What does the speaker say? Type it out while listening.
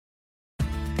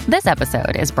This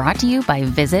episode is brought to you by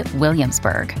Visit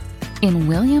Williamsburg. In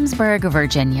Williamsburg,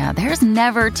 Virginia, there's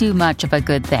never too much of a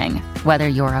good thing. Whether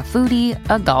you're a foodie,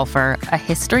 a golfer, a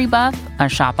history buff, a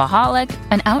shopaholic,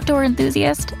 an outdoor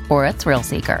enthusiast, or a thrill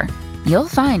seeker, you'll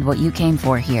find what you came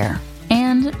for here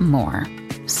and more.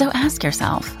 So ask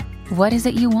yourself, what is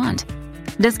it you want?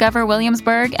 Discover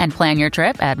Williamsburg and plan your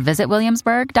trip at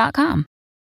visitwilliamsburg.com.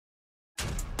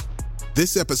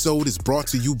 This episode is brought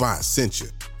to you by Essentia.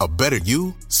 A better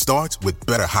you starts with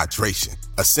better hydration.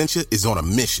 Essentia is on a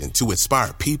mission to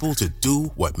inspire people to do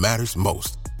what matters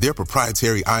most. Their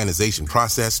proprietary ionization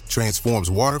process transforms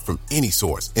water from any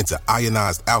source into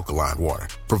ionized alkaline water,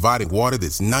 providing water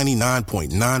that's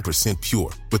 99.9% pure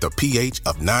with a pH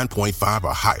of 9.5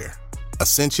 or higher.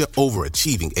 Essentia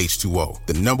Overachieving H2O,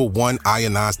 the #1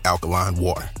 ionized alkaline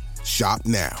water. Shop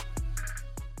now.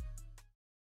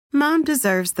 Mom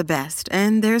deserves the best,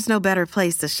 and there's no better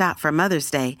place to shop for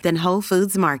Mother's Day than Whole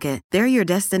Foods Market. They're your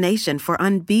destination for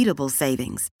unbeatable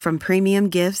savings, from premium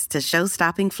gifts to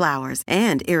show-stopping flowers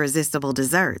and irresistible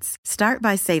desserts. Start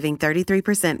by saving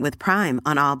 33% with Prime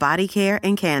on all body care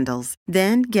and candles.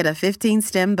 Then get a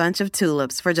 15-stem bunch of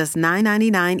tulips for just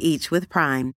 $9.99 each with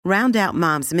Prime. Round out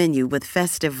Mom's menu with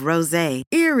festive rosé,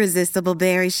 irresistible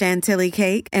berry chantilly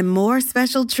cake, and more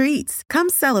special treats. Come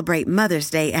celebrate Mother's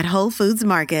Day at Whole Foods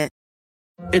Market.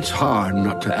 It's hard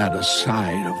not to add a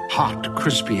side of hot,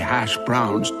 crispy hash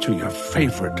browns to your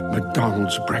favorite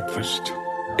McDonald's breakfast.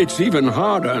 It's even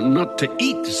harder not to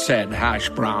eat said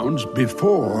hash browns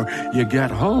before you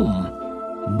get home.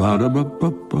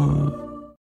 Ba-da-ba-ba-ba.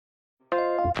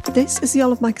 This is the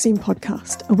Olive Magazine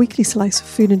podcast, a weekly slice of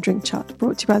food and drink chat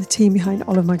brought to you by the team behind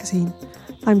Olive Magazine.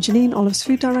 I'm Janine, Olive's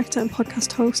food director and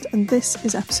podcast host, and this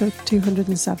is episode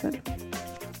 207.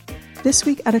 This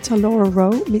week, editor Laura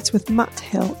Rowe meets with Matt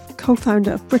Hill,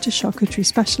 co-founder of British charcuterie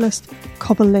specialist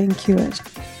Cobble Lane Cured.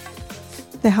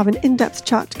 They have an in-depth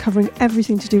chat covering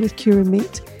everything to do with curing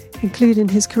meat, including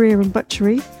his career in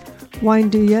butchery, why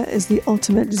nduja is the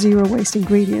ultimate zero-waste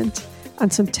ingredient,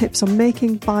 and some tips on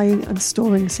making, buying and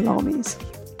storing salamis.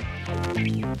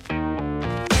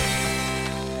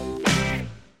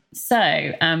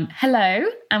 So, hello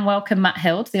and welcome Matt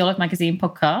Hill to the Olive Magazine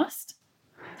podcast.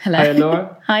 Hello. Hi,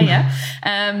 Laura.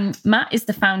 Hiya. Matt is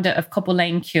the founder of Cobble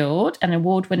Lane Cured, an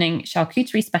award-winning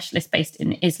charcuterie specialist based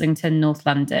in Islington, North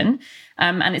London.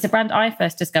 And it's a brand I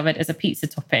first discovered as a pizza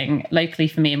topping locally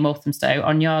for me in Walthamstow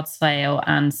on yard sale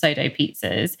and sodo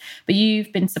pizzas. But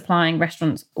you've been supplying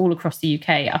restaurants all across the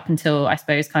UK up until, I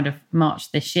suppose, kind of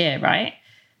March this year, right?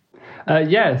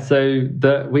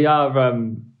 We are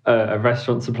a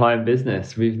restaurant supplying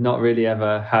business. We've not really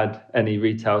ever had any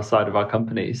retail side of our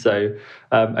company. So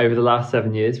over the last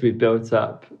 7 years, we've built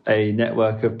up a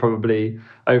network of probably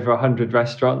over 100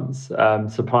 restaurants,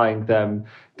 supplying them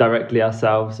directly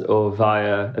ourselves or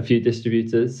via a few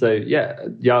distributors. So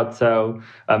yard sale,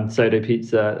 sodo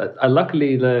pizza.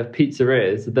 Luckily, the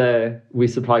pizzerias, we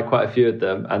supply quite a few of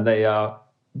them, and they are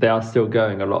still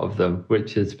going, a lot of them,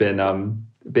 which has been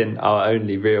our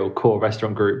only real core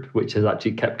restaurant group, which has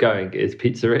actually kept going, is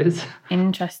pizzerias.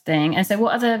 Interesting. And so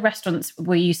what other restaurants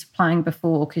were you supplying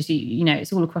before? Because you know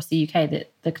it's all across the UK,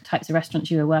 that the types of restaurants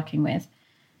you were working with.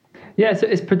 Yeah, so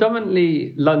it's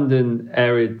predominantly London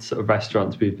area sort of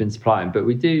restaurants we've been supplying, but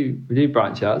we do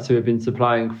branch out. So we've been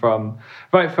supplying from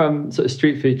sort of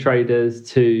street food traders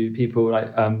to people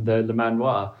like the Le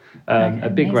Manoir, a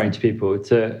big amazing range of people,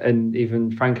 and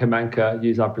even Franco Manca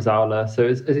use our Brazola. So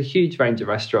it's a huge range of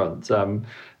restaurants. So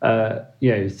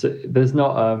there's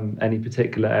not any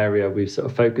particular area we've sort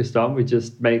of focused on. We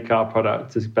just make our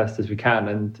product as best as we can,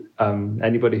 and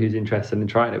anybody who's interested in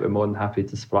trying it, we're more than happy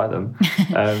to supply them.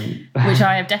 Which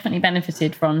I have definitely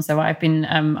benefited from. So I've been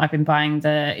buying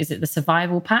the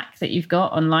survival pack that you've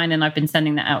got online, and I've been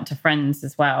sending that out to friends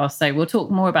as well. So we'll talk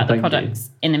more about the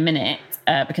products in a minute,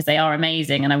 because they are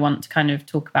amazing, and I want to kind of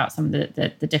talk about some of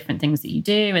the different things that you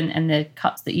do and the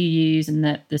cuts that you use and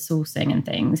the sourcing and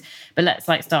things. But let's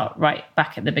start right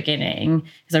back at the beginning,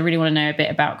 because I really want to know a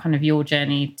bit about kind of your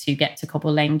journey to get to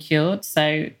Cobble Lane Cured.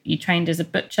 So you trained as a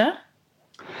butcher?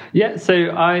 Yeah, so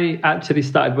I actually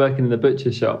started working in the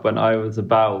butcher shop when I was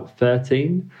about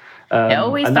 13. It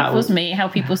always baffles me how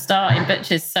people start in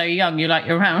butchers so young. You're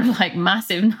around like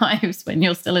massive knives when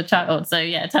you're still a child. So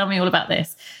yeah, tell me all about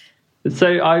this.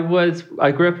 So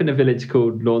I grew up in a village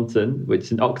called Launton, which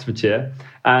is in Oxfordshire,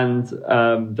 And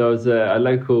there was a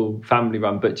local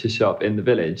family-run butcher shop in the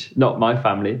village, not my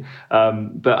family,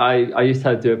 but I used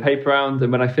to do a paper round.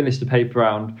 And when I finished the paper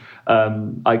round,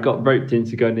 I got roped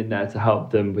into going in there to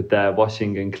help them with their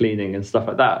washing and cleaning and stuff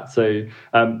like that. So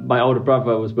my older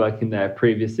brother was working there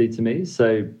previously to me,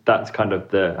 so that's kind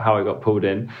of how I got pulled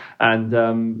in. And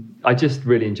I just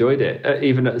really enjoyed it.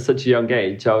 Even at such a young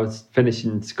age, I was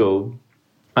finishing school,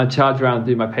 I'd charge around,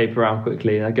 do my paper round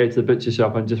quickly, and I'd go to the butcher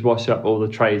shop and just wash up all the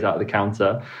trays out of the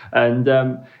counter. And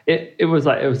it was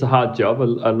a hard job, a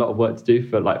lot of work to do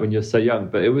for like when you're so young.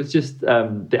 But it was just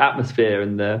the atmosphere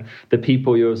and the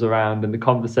people you was around and the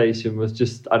conversation was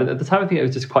just, at the time I think it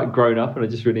was just quite grown up, and I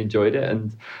just really enjoyed it.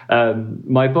 And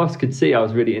my boss could see I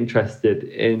was really interested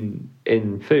in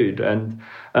food, and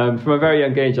from a very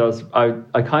young age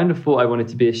I kind of thought I wanted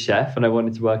to be a chef and I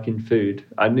wanted to work in food.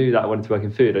 I knew that I wanted to work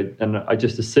in food, and I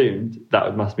just assumed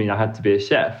that must mean I had to be a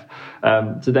chef.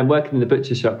 So then working in the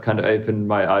butcher shop kind of opened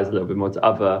my eyes a little bit more to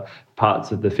other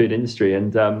parts of the food industry.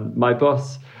 And my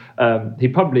boss, he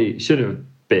probably should have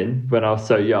been when I was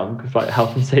so young, like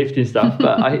health and safety and stuff,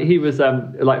 but he was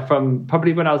like from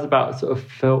probably when I was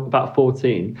about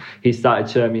 14, he started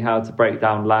showing me how to break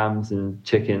down lambs and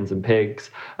chickens and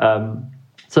pigs, to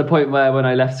the point where when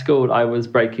I left school I was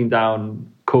breaking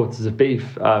down quarters of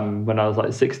beef. When I was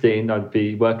like 16, I'd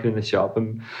be working in the shop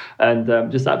and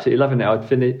just absolutely loving it. I'd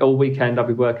finish all weekend, I'd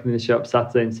be working in the shop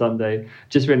Saturday and Sunday,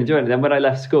 just really enjoying it. Then when I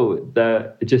left school,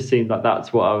 it just seemed like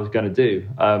that's what I was going to do.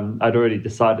 I'd already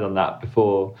decided on that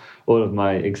before all of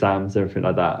my exams, everything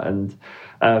like that. And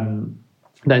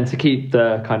then to keep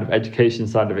the kind of education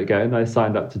side of it going, I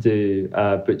signed up to do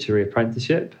a butchery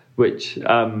apprenticeship, which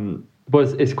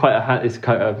it's quite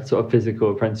a sort of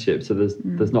physical apprenticeship, so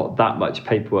there's not that much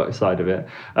paperwork side of it.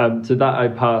 So that I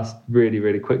passed really,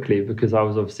 really quickly because I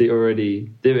was obviously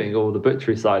already doing all the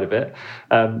butchery side of it.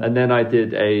 And then I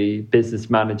did a business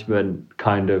management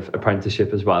kind of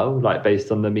apprenticeship as well, like based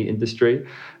on the meat industry.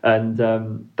 And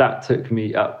that took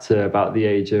me up to about the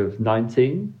age of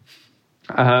 19.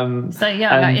 So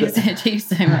yeah, that is achieved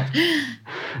so much.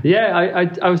 Yeah,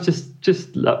 I was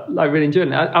just I really enjoyed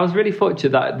it. I was really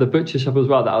fortunate that the butcher shop as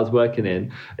well that I was working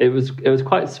in, it was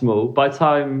quite small. By the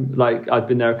time like I'd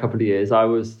been there a couple of years, I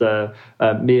was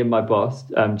me and my boss,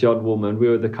 John Woolman, we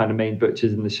were the kind of main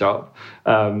butchers in the shop.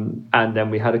 And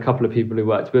then we had a couple of people who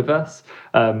worked with us.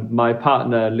 My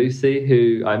partner Lucy,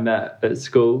 who I met at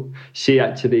school, we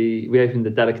opened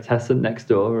the delicatessen next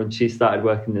door, and she started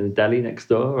working in the deli next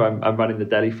door. I'm running the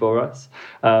deli for us.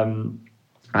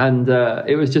 And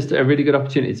it was just a really good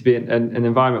opportunity to be in an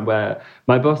environment where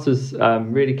my boss was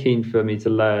really keen for me to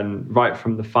learn right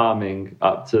from the farming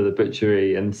up to the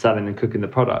butchery and selling and cooking the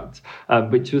product,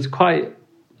 which was quite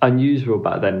unusual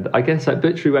back then. I guess like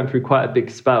butchery went through quite a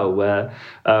big spell where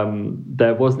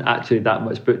there wasn't actually that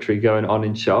much butchery going on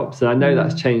in shops, and I know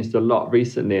that's changed a lot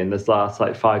recently in this last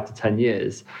like 5 to 10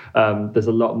 years. There's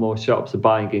a lot more shops are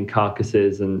buying in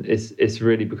carcasses, and it's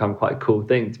really become quite a cool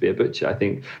thing to be a butcher. I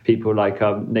think people like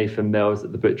Nathan Mills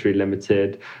at the Butchery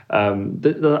Limited,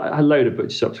 a load of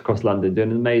butcher shops across London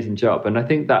doing an amazing job, and I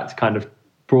think that's kind of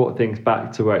brought things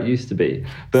back to where it used to be.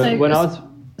 But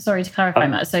sorry to clarify,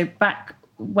 Matt, so back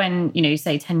when, you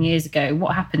say 10 years ago,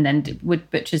 what happened then? Would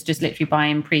butchers just literally buy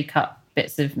in pre-cut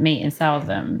bits of meat and sell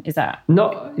them? Is that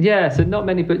so not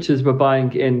many butchers were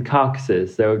buying in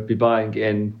carcasses. They would be buying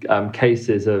in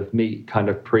cases of meat kind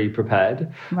of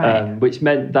pre-prepared, right. Which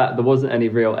meant that there wasn't any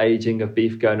real aging of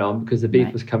beef going on because the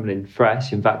beef was coming in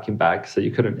fresh in vacuum bags, so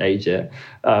you couldn't age it.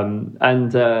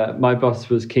 And my boss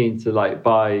was keen to like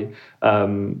buy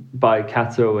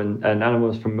cattle and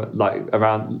animals from like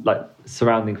around like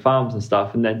surrounding farms and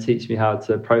stuff, and then teach me how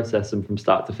to process them from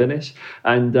start to finish.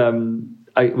 And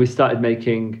we started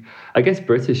making, I guess,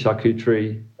 British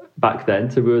charcuterie back then.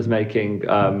 So we was making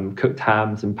cooked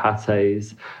hams and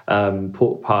pâtés,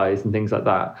 pork pies and things like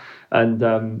that.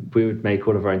 And we would make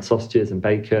all of our own sausages and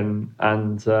bacon.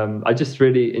 And I just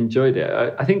really enjoyed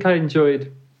it. I think I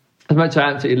enjoyed, as much as I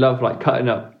absolutely love like cutting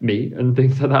up meat and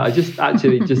things like that, I just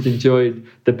actually just enjoyed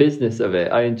the business of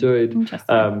it. I enjoyed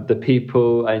the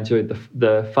people, I enjoyed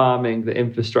the farming, the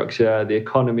infrastructure, the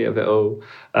economy of it all,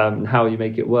 and how you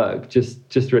make it work.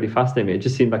 Just really fascinated me. It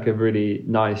just seemed like a really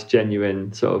nice,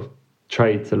 genuine sort of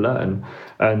trade to learn.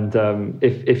 And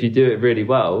if you do it really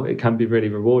well, it can be really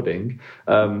rewarding.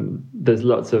 There's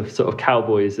lots of sort of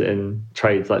cowboys in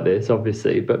trades like this,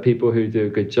 obviously, but people who do a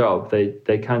good job,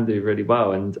 they can do really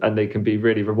well, and they can be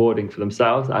really rewarding for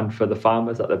themselves and for the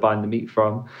farmers that they're buying the meat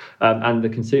from, and the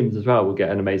consumers as well will get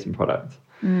an amazing product.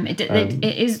 It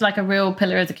is like a real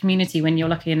pillar of the community when you're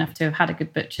lucky enough to have had a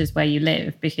good butcher's where you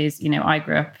live, because I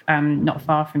grew up not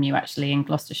far from you actually in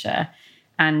Gloucestershire.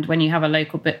 And when you have a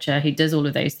local butcher who does all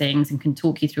of those things and can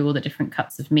talk you through all the different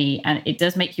cuts of meat, and it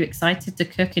does make you excited to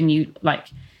cook, and you like,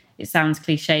 it sounds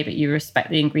cliche, but you respect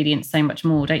the ingredients so much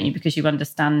more, don't you? Because you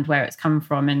understand where it's come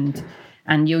from, and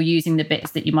you're using the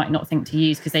bits that you might not think to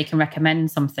use because they can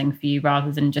recommend something for you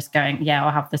rather than just going, yeah,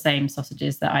 I'll have the same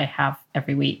sausages that I have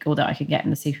every week or that I could get in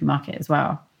the supermarket as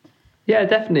well. Yeah,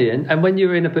 definitely. And when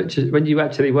you're in a butcher, when you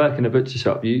actually work in a butcher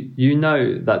shop, you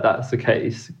know that that's the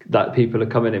case, that people are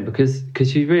coming in because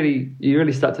you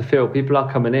really start to feel people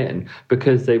are coming in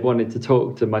because they wanted to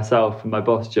talk to myself and my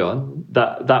boss John.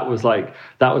 That was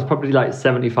probably like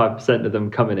 75% of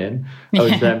them coming in. It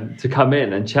was them to come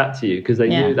in and chat to you because they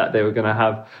knew that they were going to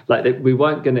have we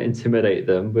weren't going to intimidate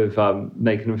them with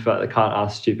making them feel like they can't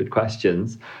ask stupid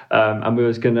questions, and we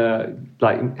was going to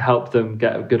help them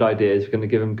get good ideas. We're going to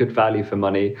give them good value for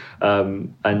money,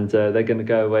 and they're going to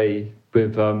go away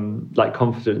with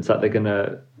confidence that they're going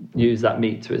to use that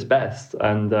meat to its best.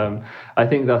 And I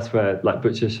think that's where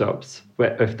butcher shops,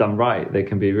 if done right, they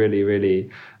can be really,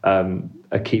 really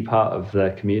a key part of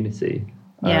their community.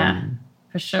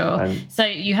 For sure. So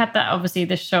you had that, obviously,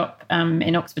 the shop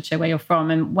in Oxfordshire where you're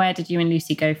from, and where did you and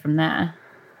Lucy go from there?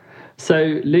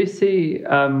 So Lucy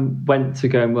went to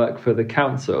go and work for the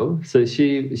council. So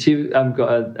she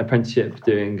got an apprenticeship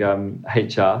doing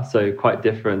HR, so quite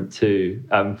different to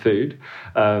food.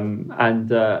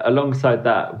 And alongside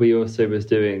that, we also was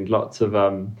doing lots of,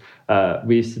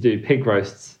 we used to do pig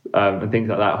roasts and things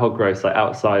like that, hog roasts,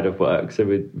 outside of work. So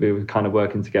we were kind of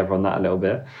working together on that a little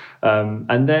bit.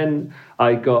 And then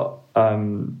I got...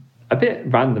 a bit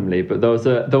randomly, but there was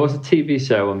a TV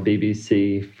show on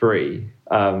BBC Three,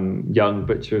 Young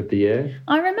Butcher of the Year.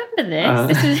 I remember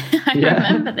this. I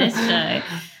remember this show.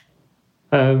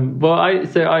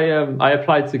 I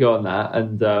applied to go on that,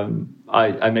 and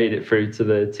I made it through to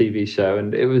the TV show,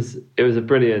 and it was a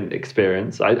brilliant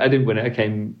experience. I didn't win it; I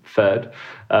came third,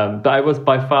 but I was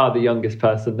by far the youngest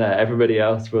person there. Everybody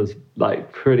else was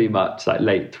pretty much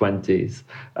late 20s,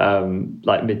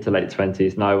 mid to late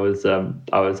 20s, and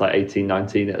I was 18,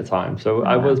 19 at the time. So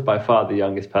I was by far the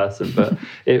youngest person, but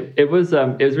it was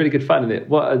really good fun. And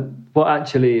what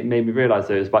actually made me realise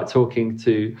though is by talking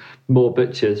to more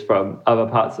butchers from other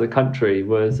parts of the country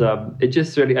was it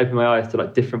just really opened my eyes to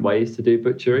different ways to do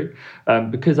butchery,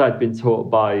 because I'd been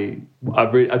taught a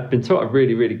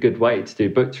really, really good way to do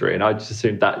butchery, and I just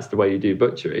assumed that's the way you do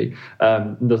butchery.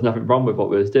 There's nothing wrong with what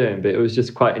we was doing, but it was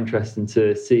just quite interesting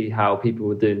to see how people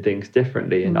were doing things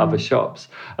differently in other shops.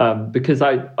 Because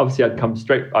I'd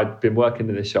been working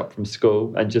in this shop from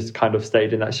school and just kind of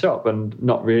stayed in that shop and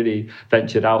not really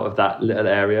ventured out of that little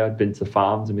area. I'd been to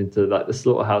farms and been to the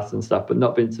slaughterhouse and stuff, but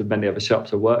not been to many other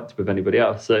shops or worked with anybody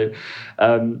else. So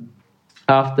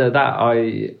after that,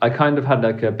 I kind of had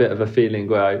a bit of a feeling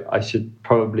where I should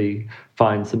probably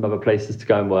find some other places to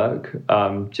go and work,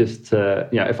 just to,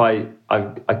 if I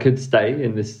could stay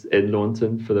in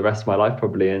Launton for the rest of my life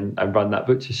probably and run that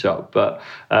butcher shop. But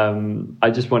I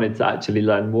just wanted to actually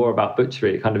learn more about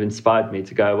butchery. It kind of inspired me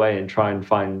to go away and try and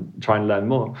learn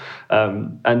more.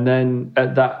 And then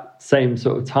at that same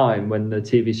sort of time when the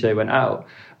TV show went out,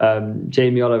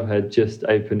 Jamie Oliver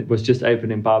was just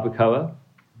opening Barbacoa,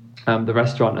 the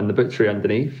restaurant and the butchery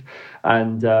underneath,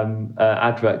 and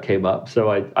advert came up,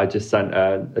 so I just sent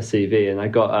a CV, and I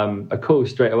got a call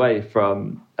straight away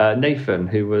from Nathan,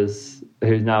 who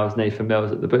now is Nathan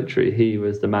Mills at the butchery. He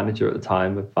was the manager at the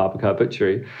time of Barbacoa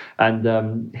Butchery, and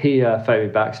he phoned me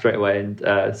back straight away and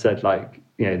said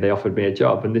they offered me a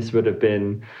job, and this would have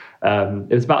been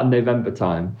it was about November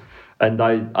time. And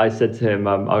I said to him,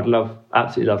 I would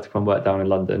absolutely love to come work down in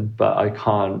London, but I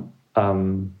can't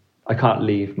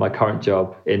leave my current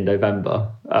job in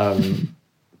November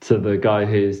to the guy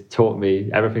who's taught me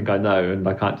everything I know, and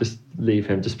I can't just leave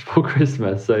him just before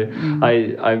Christmas. So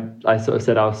I sort of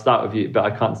said, I'll start with you, but I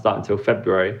can't start until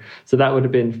February. So that would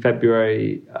have been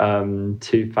February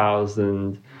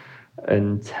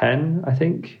 2010, I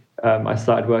think. I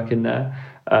started working there,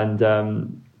 and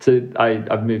so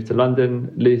I've moved to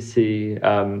London. Lucy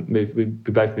we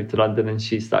both moved to London, and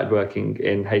she started working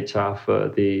in HR for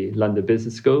the London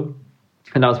Business School.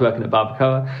 And I was working at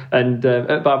Barbacoa. And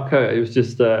at Barbacoa, it was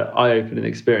just an eye-opening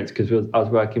experience because I was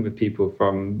working with people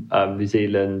from New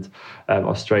Zealand,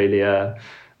 Australia,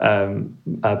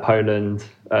 Poland,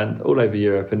 and all over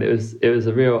Europe. And it was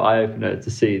a real eye-opener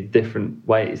to see different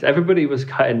ways. Everybody was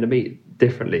cutting the meat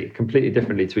completely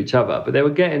differently to each other, but they were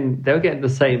getting the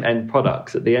same end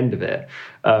products at the end of it,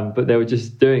 but they were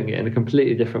just doing it in a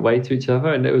completely different way to each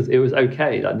other, and it was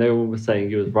okay. Like, no one was saying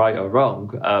you was right or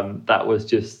wrong. That was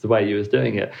just the way you was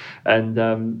doing it. And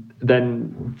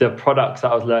then the products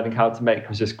that I was learning how to make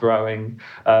was just growing,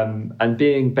 and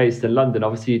being based in London,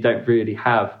 obviously you don't really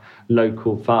have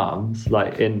local farms.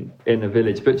 Like in a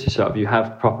village butcher shop, you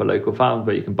have proper local farms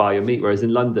where you can buy your meat, whereas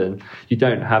in London you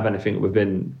don't have anything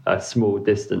within a small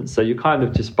distance, so you're kind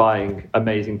of just buying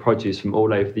amazing produce from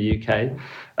all over the UK.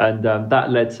 And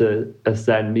that led to us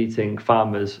then meeting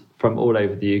farmers from all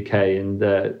over the UK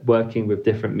and working with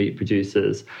different meat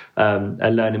producers,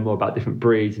 and learning more about different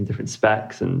breeds and different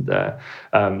specs. And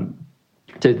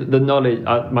so the knowledge,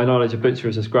 my knowledge of butchery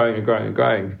was just growing and growing and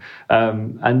growing.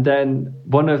 And then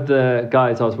one of the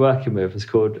guys I was working with was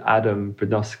called Adam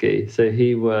Brodnowski. So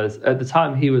he was, at the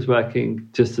time, he was working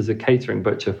just as a catering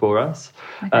butcher for us.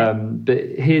 Okay.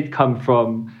 But he'd come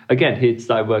from, again, he'd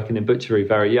started working in butchery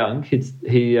very young.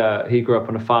 He grew up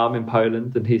on a farm in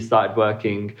Poland, and he started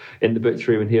working in the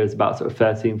butchery when he was about sort of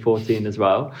 13, 14 as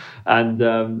well.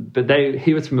 And but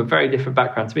he was from a very different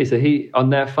background to me. So on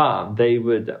their farm, they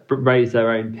would raise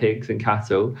their own pigs and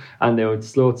cattle, and they would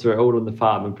slaughter it all on the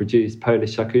farm and produce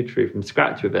Polish charcuterie from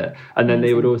scratch with it. And then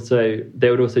they would also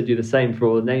do the same for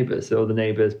all the neighbours. So all the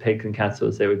neighbours' pigs and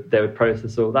cattle, they would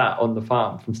process all that on the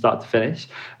farm from start to finish.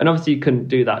 And obviously you couldn't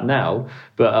do that now,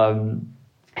 but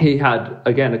he had,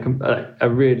 again, a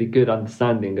really good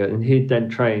understanding, and he'd then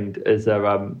trained as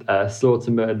a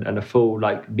slaughterman and a full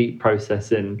meat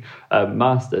processing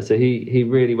master. So he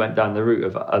really went down the route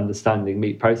of understanding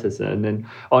meat processing. And then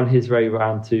on his way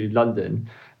around to London,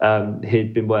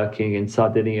 he'd been working in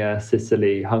Sardinia,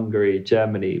 Sicily, Hungary,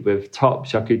 Germany with top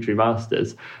charcuterie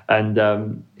masters.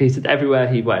 And he said everywhere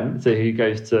he went, so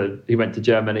he went to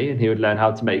Germany and he would learn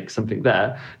how to make something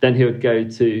there. Then he would go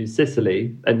to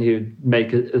Sicily and he would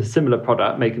make a similar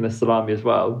product, making the salami as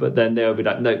well. But then they would be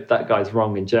like, nope, that guy's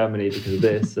wrong in Germany because of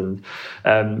this. And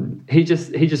he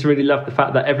just really loved the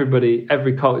fact that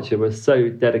every culture was so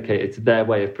dedicated to their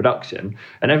way of production.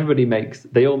 And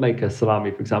they all make a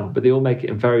salami, for example, but they all make it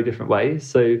in very different ways.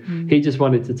 So he just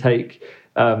wanted to take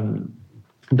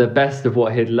the best of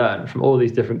what he'd learned from all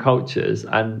these different cultures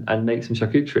and make some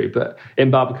charcuterie. But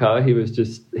in Barbacoa, he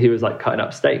was like cutting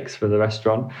up steaks for the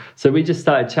restaurant. So we just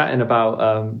started chatting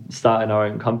about starting our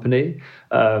own company,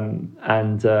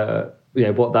 and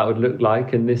what that would look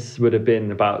like. And this would have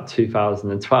been about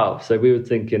 2012. So we were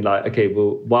thinking okay,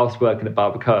 well, whilst working at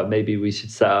Barbacoa, maybe we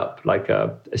should set up like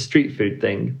a street food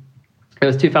thing. It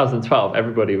was 2012.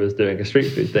 Everybody was doing a street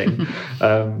food thing.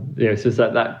 So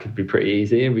that could be pretty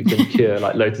easy, and we can cure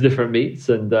loads of different meats.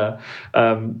 And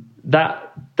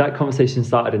that conversation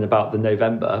started in about the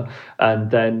November, and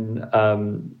then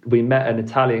we met an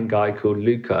Italian guy called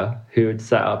Luca who had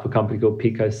set up a company called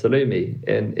Pico Salumi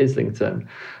in Islington.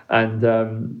 And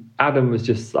Adam was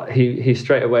just he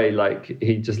straight away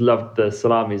he just loved the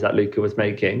salamis that Luca was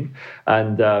making,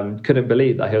 and couldn't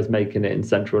believe that he was making it in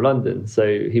central London.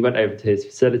 So he went over to his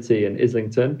facility in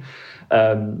Islington.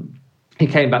 He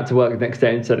came back to work the next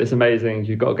day and said, "It's amazing.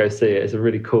 You've got to go see it. It's a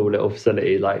really cool little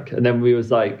facility." And then we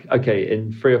was like, "Okay,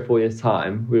 in 3 or 4 years'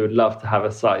 time, we would love to have a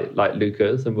site like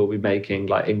Luca's, and we'll be making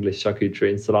English charcuterie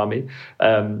and salami."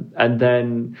 And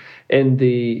then in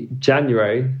the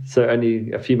January, so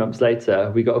only a few months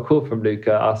later, we got a call from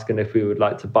Luca asking if we would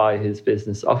like to buy his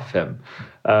business off him.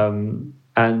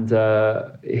 And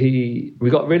we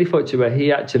got really fortunate where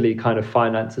he actually kind of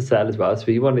financed the sale as well. So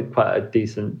he wanted quite a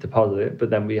decent deposit, but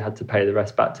then we had to pay the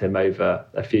rest back to him over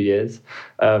a few years.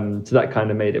 So that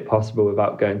kind of made it possible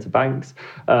without going to banks.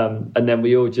 And then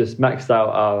we all just maxed out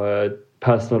our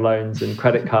personal loans and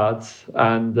credit cards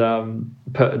and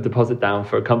put a deposit down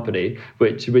for a company,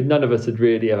 which none of us had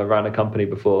really ever run a company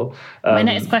before. My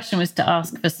next question was to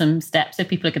ask for some steps if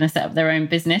people are going to set up their own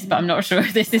business, but I'm not sure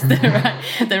if this is the right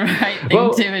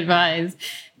thing to advise.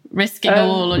 Risking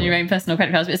all on your own personal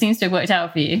credit cards, but it seems to have worked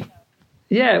out for you.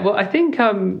 Yeah, well, I think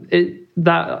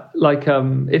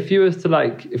if you was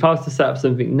to if I was to set up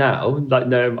something now, I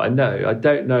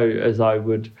don't know as I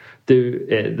would do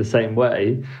it the same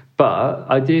way. But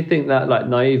I do think that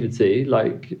naivety,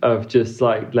 of just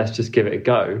let's just give it a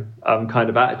go, kind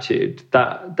of attitude,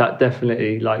 that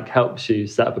definitely helps you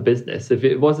set up a business. If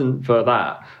it wasn't for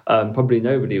that, probably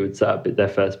nobody would set up their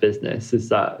first business. Is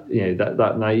that,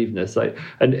 that naiveness, like,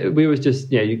 and we was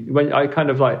just, when I kind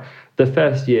of like, the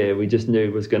first year we just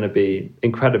knew was going to be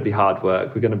incredibly hard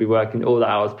work. We're going to be working all the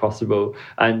hours possible,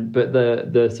 but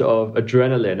the sort of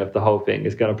adrenaline of the whole thing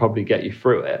is going to probably get you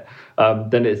through it.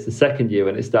 Then it's the second year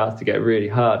when it starts to get really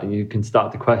hard, and you can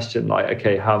start to question, like,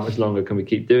 okay, how much longer can we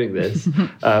keep doing this?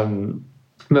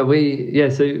 But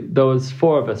so there was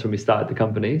 4 of us when we started the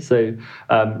company. So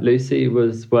Lucy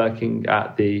was working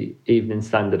at the Evening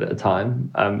Standard at the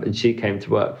time, and she came to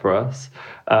work for us.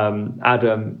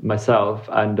 Adam, myself,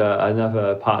 and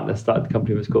another partner started the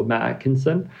company, was called Matt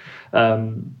Atkinson.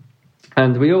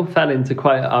 And we all fell into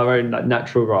quite our own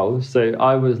natural roles. So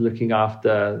I was looking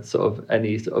after sort of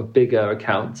any sort of bigger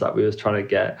accounts that we was trying to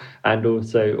get, and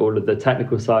also all of the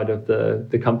technical side of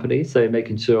the company. So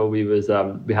making sure we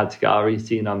had to get our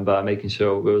EC number, making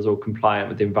sure we was all compliant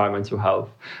with the environmental health,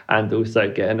 and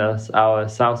also getting us our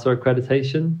SALSA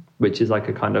accreditation, which is like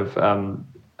a kind of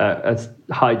a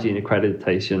hygiene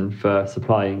accreditation for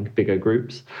supplying bigger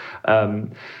groups.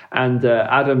 And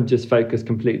Adam just focused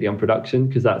completely on production,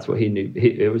 because that's what he knew.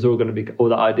 It was all going to be, all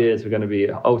the ideas were going to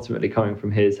be ultimately coming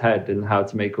from his head, and how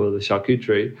to make all the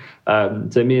charcuterie.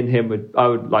 So me and him I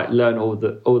would like learn all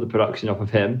the production off of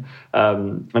him,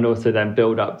 and also then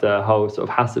build up the whole sort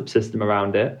of HACCP system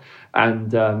around it.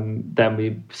 And then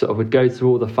we sort of would go to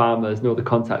all the farmers and all the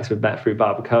contacts we'd met through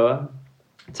Barbacoa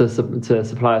to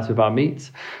supply us with our meats.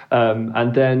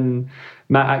 And then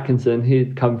Matt Atkinson,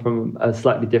 he'd come from a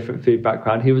slightly different food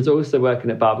background. He was also working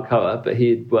at Barbacoa, but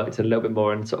he'd worked a little bit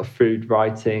more in sort of food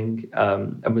writing,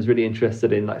 and was really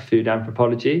interested in like food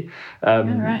anthropology.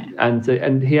 Right.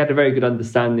 And he had a very good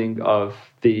understanding of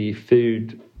the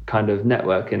food kind of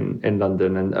network in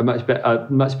London, and a much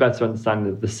better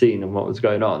understanding of the scene and what was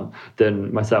going on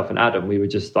than myself and Adam. We were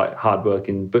just like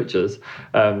hardworking butchers.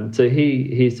 So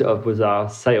he sort of was our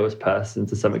salesperson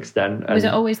to some extent. Was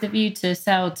it always the view to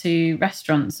sell to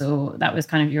restaurants, or that was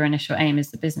kind of your initial aim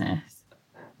as the business?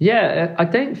 Yeah, I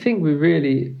don't think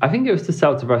I think it was to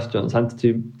sell to restaurants and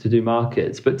to do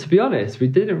markets. But to be honest, we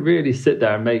didn't really sit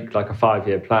there and make like a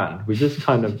 5-year plan. We just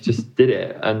kind of just did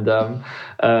it. And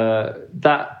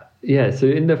so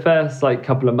in the first like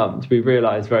couple of months, we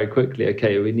realized very quickly,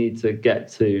 okay, we need to get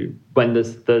to, when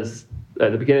there's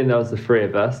at the beginning there was the 3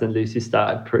 of us, and Lucy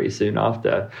started pretty soon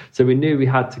after. So we knew we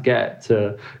had to get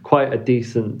to quite a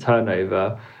decent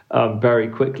turnover very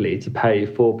quickly to pay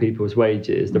 4 people's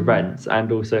wages, the rents,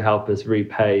 and also help us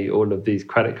repay all of these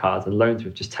credit cards and loans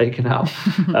we've just taken out.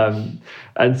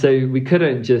 And so we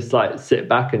couldn't just like sit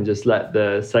back and just let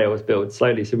the sales build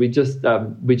slowly. So we just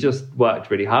worked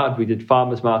really hard. We did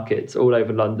farmers markets all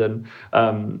over London.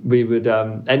 We would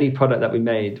any product that we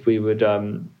made, we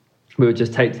would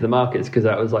just take to the markets, because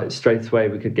that was like straight away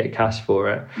we could get cash for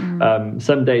it.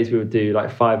 Some days we would do like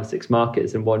 5 or 6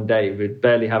 markets in one day. We'd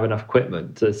barely have enough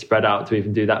equipment to spread out to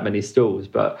even do that many stalls,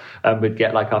 but we'd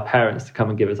get like our parents to come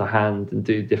and give us a hand and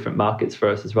do different markets for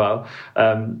us as well.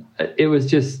 It was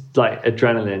just like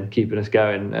adrenaline keeping us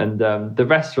going, and the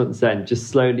restaurants then just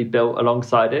slowly built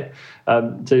alongside it.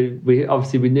 So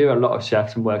we knew a lot of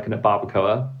chefs from working at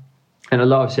Barbacoa. And a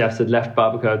lot of chefs had left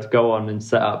Barbacoa to go on and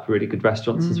set up really good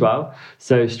restaurants as well.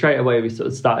 So straight away, we sort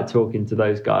of started talking to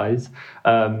those guys.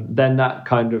 Then that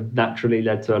kind of naturally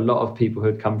led to a lot of people who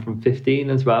had come from 15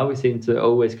 as well. We seem to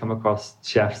always come across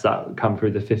chefs that come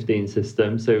through the 15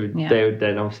 system. So they would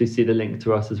then obviously see the link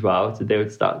to us as well. So they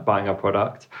would start buying our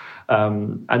product.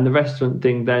 And the restaurant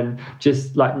thing then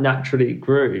just like naturally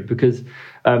grew, because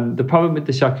the problem with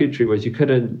the charcuterie was you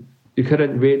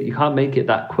can't make it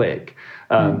that quick.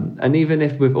 And even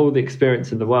if with all the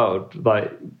experience in the world, like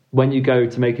when you go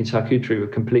to making charcuterie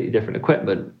with completely different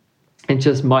equipment, it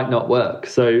just might not work.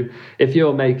 So if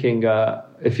you're making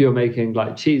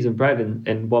like cheese and bread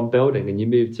in one building, and you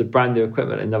move to brand new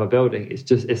equipment in another building,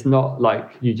 it's not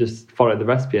like you just follow the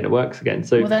recipe and it works again.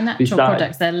 So they're natural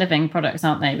products, they're living products,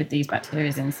 aren't they, with these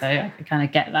bacteria in? So I could kind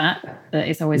of get that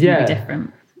it's always going to be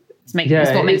different.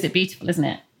 It's what makes it beautiful, isn't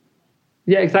it?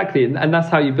 Yeah, exactly. And that's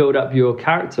how you build up your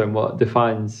character, and what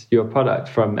defines your product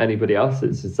from anybody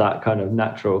else's is that kind of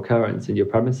natural occurrence in your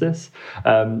premises.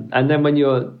 And then when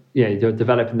you're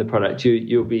developing the product,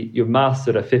 you've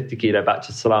mastered a 50 kilo batch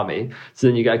of salami. So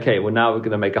then you go, okay, well now we're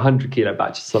going to make 100 kilo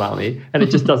batch of salami, and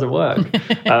it just doesn't work.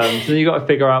 So then you got to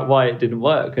figure out why it didn't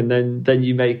work, and then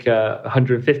you make a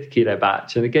 150 kilo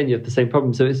batch, and again you have the same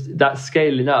problem. So that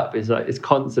scaling up is like, it's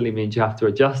constantly means you have to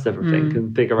adjust everything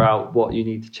and figure out what you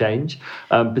need to change.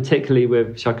 Particularly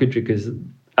with charcuterie, because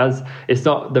as it's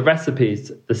not the recipes,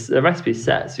 the recipe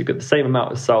set, so you've got the same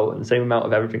amount of salt and the same amount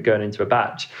of everything going into a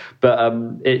batch, but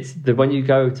it's when you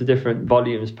go to different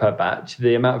volumes per batch,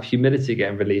 the amount of humidity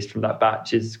getting released from that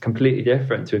batch is completely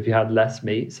different to if you had less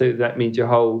meat. So that means your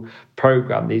whole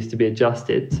program needs to be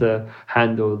adjusted to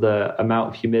handle the amount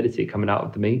of humidity coming out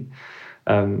of the meat.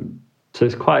 So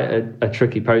it's quite a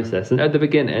tricky process. And at the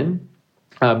beginning,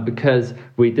 because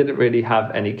we didn't really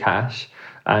have any cash,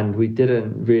 and we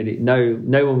didn't really, no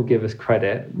one would give us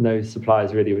credit. No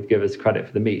suppliers really would give us credit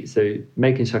for the meat. So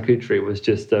making charcuterie was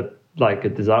just a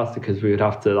disaster, because we would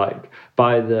have to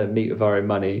buy the meat with our own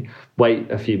money,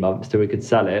 wait a few months till we could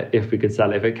sell it, if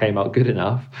it came out good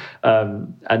enough,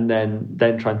 and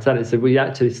then try and sell it. So we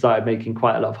actually started making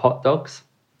quite a lot of hot dogs.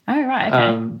 Oh, right,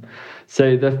 okay.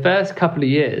 So the first couple of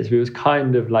years, we was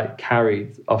kind of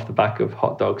carried off the back of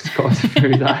hot dogs, got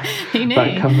through that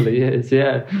couple of years.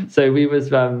 Yeah. So we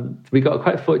got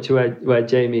quite fortunate where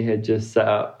Jamie Oliver just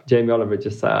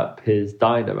set up his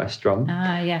diner restaurant.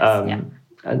 Yes. Yeah.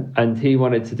 And he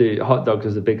wanted to do hot dogs,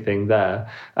 was a big thing there,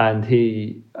 and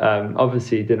he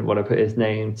obviously didn't want to put his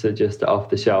name to just an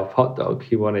off-the-shelf hot dog.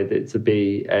 He wanted it to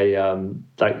be a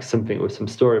something with some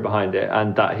story behind it,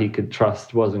 and that he could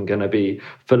trust wasn't going to be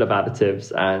full of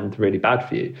additives and really bad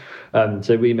for you.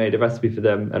 So we made a recipe for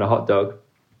them and a hot dog.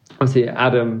 Obviously,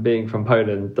 Adam, being from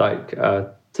Poland,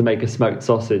 to make a smoked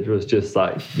sausage was just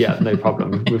yeah, no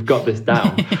problem. We've got this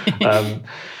down.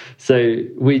 So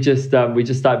we just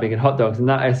started making hot dogs, and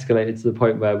that escalated to the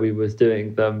point where we was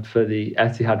doing them for the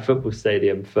Etihad football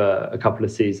stadium for a couple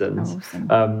of seasons.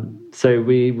 Awesome. So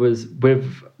we was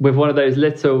with one of those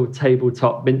little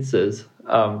tabletop mincers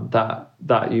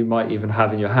that you might even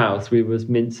have in your house. We was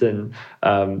mincing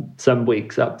some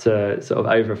weeks up to sort of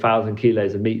over 1,000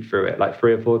 kilos of meat through it,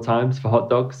 3 or 4 times for hot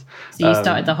dogs. So you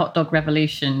started the hot dog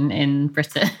revolution in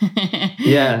Britain.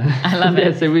 Yeah, I love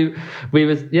it. Yeah, so we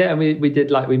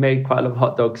made quite a lot of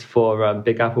hot dogs for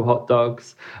Big Apple hot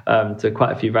dogs, to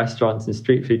quite a few restaurants and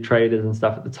street food traders and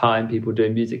stuff at the time. People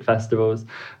doing music festivals,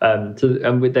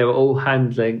 they were all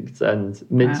hand linked and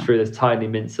minced through this tiny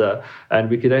mincer, and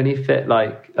we could only fit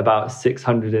about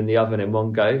 600 in the oven in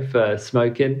one go for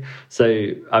smoking.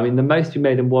 So I mean, the most we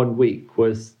made in 1 week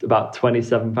was about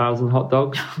 27,000 hot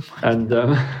dogs. And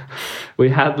we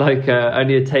had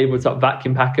only a tabletop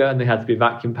vacuum packer, and they had to be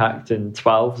vacuum packed in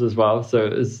 12s as well. So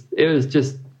it was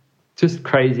just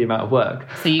crazy amount of work.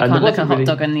 So you can't look a hot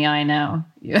dog in the eye now.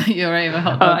 You're over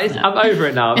hot dogs now. I'm over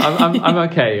it now. I'm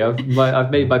okay. I've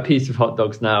made my peace with hot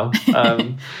dogs now.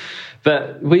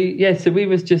 But we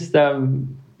was just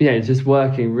just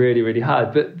working really, really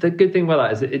hard. But the good thing about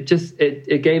that is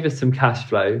it gave us some cash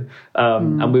flow,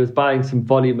 and we was buying some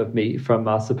volume of meat from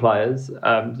our suppliers,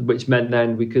 which meant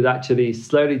then we could actually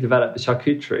slowly develop the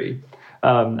charcuterie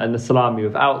and the salami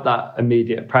without that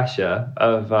immediate pressure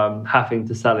of having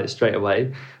to sell it straight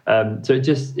away. So it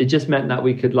just meant that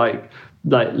we could let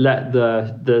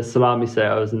the salami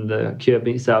sales and the cured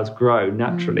meat sales grow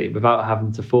naturally without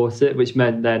having to force it, which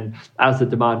meant then as the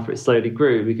demand for it slowly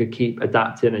grew, we could keep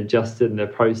adapting and adjusting the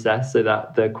process so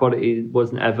that the quality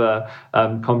wasn't ever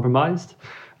compromised.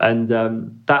 And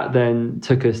that then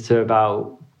took us to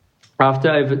about,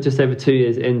 after just over 2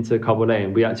 years into Cobble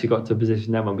Lane, we actually got to a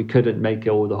position then when we couldn't make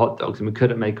all the hot dogs and we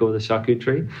couldn't make all the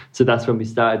charcuterie. So that's when we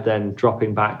started then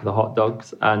dropping back the hot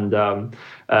dogs and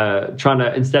trying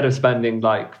to, instead of spending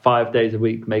 5 days a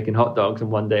week making hot dogs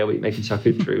and 1 day a week making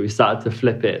charcuterie, we started to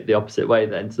flip it the opposite way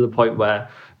then, to the point where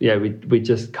we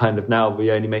just kind of now we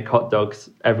only make hot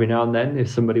dogs every now and then if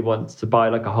somebody wants to buy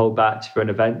a whole batch for an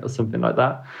event or something like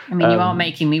that. I mean, you are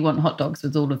making me want hot dogs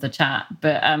with all of the chat,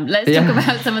 but let's talk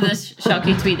about some of the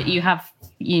charcuterie that you have,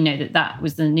 that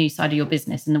was the new side of your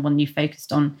business and the one you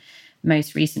focused on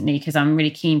most recently, because I'm really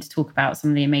keen to talk about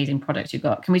some of the amazing products you've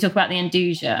got. Can we talk about the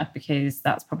Andouja, because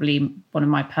that's probably one of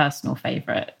my personal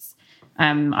favourites.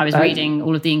 I was reading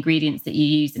all of the ingredients that you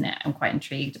use in it. I'm quite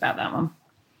intrigued about that one.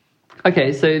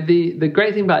 Okay, so the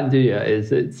great thing about Andouja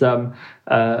is it's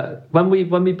when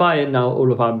we buy in now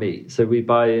all of our meat, so we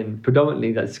buy in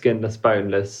predominantly that skinless,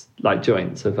 boneless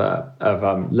joints of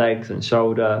legs and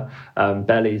shoulder,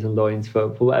 bellies and loins for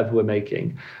whatever we're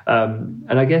making.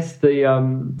 And I guess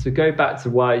to go back to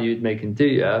why you'd make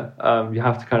Andouja, you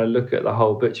have to kind of look at the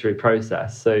whole butchery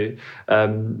process. So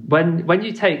when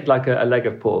you take a leg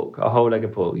of pork, a whole leg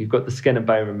of pork, you've got the skin and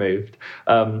bone removed.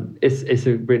 It's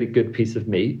a really good piece of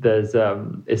meat. There's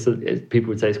people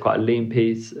would say it's quite a lean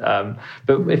piece.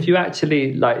 But if you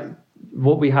actually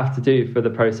what we have to do for the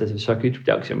process of charcuterie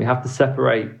production, we have to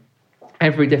separate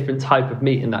every different type of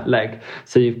meat in that leg.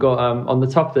 So you've got on the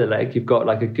top of the leg, you've got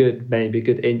like maybe a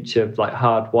good inch of like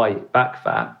hard white back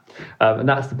fat. And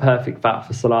that's the perfect fat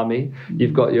for salami.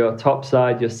 You've got your top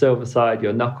side, your silver side,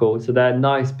 your knuckle. So they're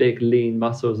nice, big, lean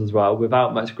muscles as well,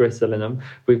 without much gristle in them.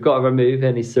 We've got to remove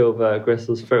any silver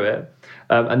gristles through it.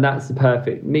 And that's the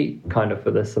perfect meat kind of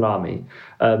for the salami.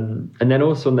 And then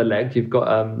also on the leg, you've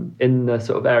got in the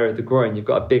sort of area of the groin, you've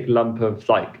got a big lump of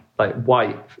like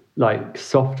white, like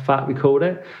soft fat, we called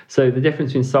it. So the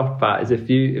difference between soft fat is if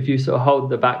you sort of hold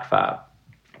the back fat,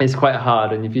 it's quite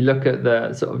hard, and if you look at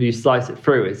the sort of, you slice it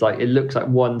through, it's like it looks like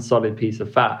one solid piece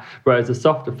of fat. Whereas a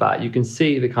softer fat, you can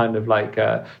see the kind of like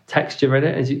texture in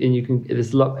it, and you can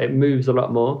it moves a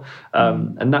lot more.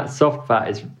 And that soft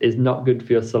fat is not good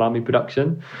for your salami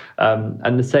production.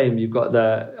 And the same, you've got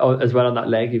as well on that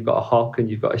leg, you've got a hock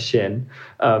and you've got a shin,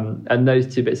 and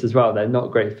those two bits as well. They're not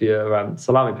great for your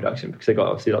salami production because they've got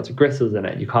obviously lots of gristles in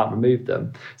it. And you can't remove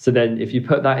them. So then, if you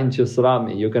put that into your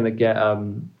salami, you're going to get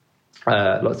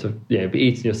lots of, be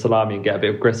eating your salami and get a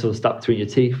bit of gristle stuck between your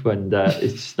teeth, and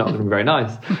it's just not going to be very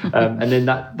nice. And then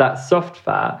that soft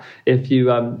fat, if you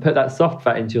put that soft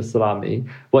fat into your salami,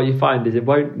 what you find is it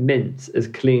won't mince as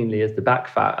cleanly as the back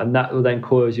fat, and that will then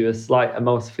cause you a slight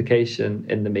emulsification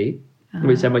in the meat.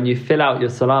 Which then when you fill out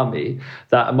your salami,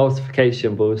 that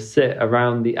emulsification will sit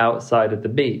around the outside of the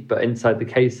meat, but inside the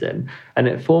casing, and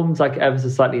it forms like ever so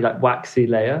slightly like waxy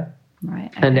layer.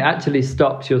 Right. Okay. And it actually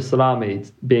stops your salami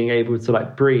being able to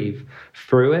like breathe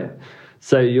through it.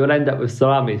 So you'll end up with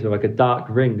salami with like a dark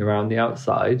ring around the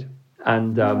outside.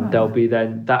 And there'll be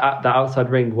then that outside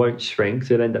ring won't shrink.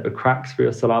 So you'll end up with cracks for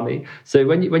your salami. So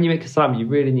when you make a salami, you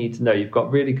really need to know you've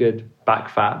got really good back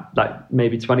fat, like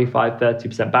maybe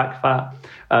 25-30% back fat.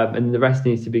 And the rest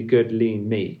needs to be good lean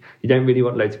meat. You don't really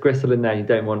want loads of gristle in there. You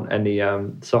don't want any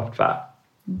soft fat.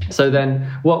 So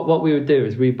then what we would do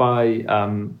is we buy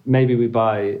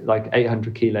like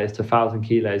 800 kilos to 1,000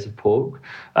 kilos of pork,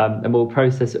 and we'll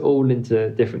process it all into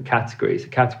different categories. So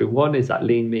category 1 is that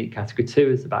lean meat, category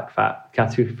 2 is the back fat,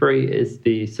 category 3 is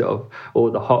the sort of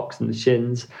all the hocks and the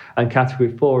shins, and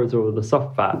category 4 is all the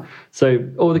soft fat. So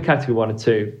all the category 1 and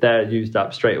 2, they're used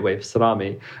up straight away for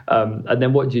salami. And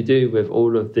then what do you do with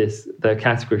all of this, the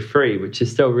category 3, which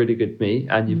is still really good meat,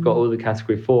 and you've got all the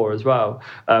category 4 as well,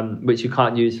 which you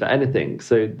can't use for anything.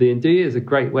 So the Nduja is a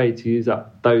great way to use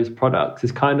up those products.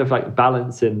 It's kind of like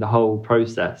balancing the whole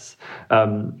process.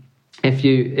 If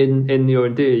you in your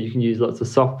Nduja, you can use lots of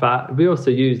soft fat. We also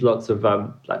use lots of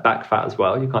like back fat as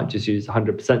well. You can't just use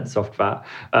 100% soft fat,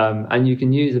 and you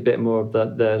can use a bit more of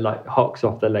the like hocks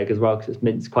off the leg as well, because it's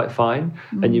minced quite fine,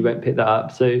 and you won't pick that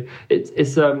up. So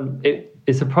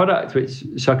it's a product which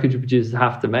charcuterie producers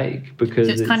have to make, because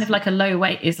so it's kind of like a low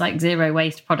weight, it's like zero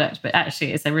waste product, but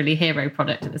actually it's a really hero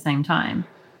product at the same time.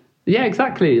 Yeah,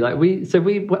 exactly. Like we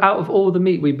out of all the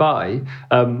meat we buy,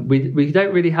 we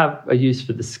don't really have a use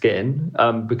for the skin,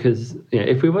 because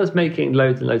if we was making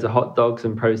loads and loads of hot dogs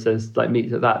and processed like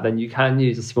meats like that, then you can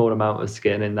use a small amount of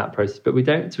skin in that process. But we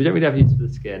don't. So we don't really have a use for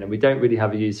the skin, and we don't really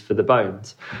have a use for the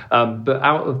bones. But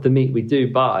out of the meat we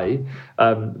do buy,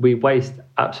 we waste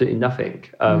absolutely nothing.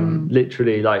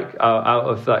 Literally, like out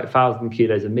of like 1,000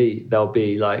 kilos of meat, there'll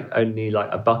be like only like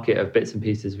a bucket of bits and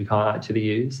pieces we can't actually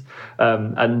use.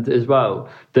 And as well,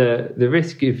 the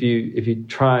risk if you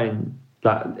try and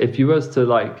if you was to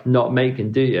like not make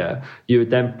Nduja, you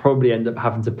would then probably end up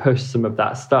having to push some of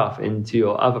that stuff into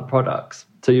your other products.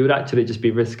 So you would actually just be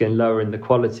risking lowering the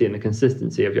quality and the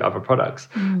consistency of your other products.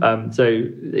 So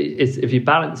if you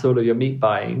balance all of your meat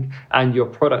buying and your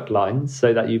product lines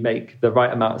so that you make the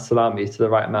right amount of salamis to the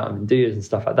right amount of Ndujas and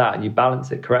stuff like that, and you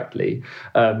balance it correctly,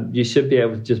 you should be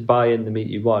able to just buy in the meat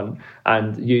you want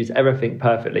and use everything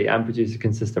perfectly and produce a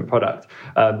consistent product.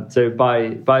 So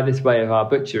by this way of our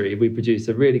butchery, we produce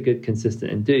a really good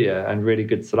consistent Nduja and really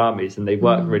good salamis, and they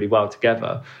work really well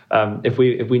together. If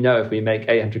we make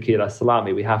 800 kilo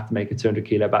salami, we have to make a 200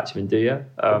 kilo batch of Nduja.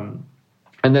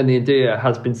 And then the Nduja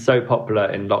has been so popular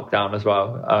in lockdown as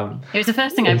well. It was the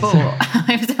first thing I bought.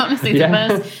 It was honestly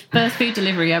the first food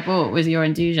delivery I bought was your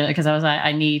Nduja, because I was like,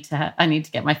 I need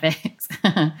to get my fix.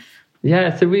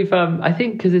 Yeah, so we've I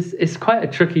think because it's quite a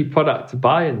tricky product to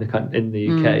buy in the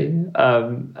UK,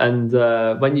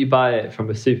 and when you buy it from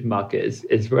a supermarket,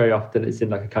 it's very often it's in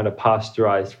like a kind of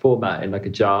pasteurized format in like a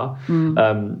jar.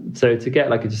 So to get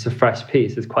like just a fresh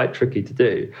piece is quite tricky to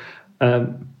do.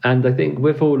 And I think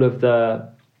with all of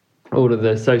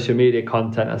the social media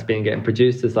content that's been getting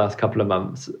produced this last couple of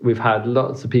months, we've had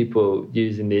lots of people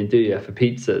using the Nduja for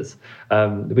pizzas.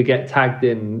 We get tagged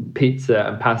in pizza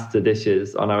and pasta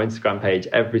dishes on our Instagram page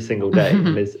every single day.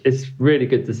 And it's really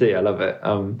good to see. I love it.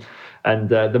 And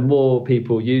the more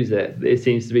people use it, it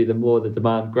seems to be the more the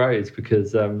demand grows,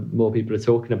 because more people are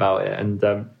talking about it. And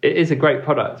it is a great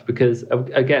product because,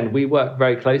 again, we work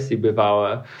very closely with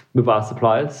our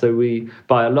suppliers. So we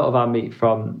buy a lot of our meat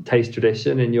from Taste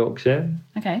Tradition in Yorkshire.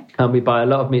 Okay. And we buy a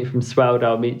lot of meat from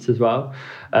Swaledale Meats as well.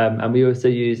 And we also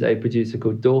use a producer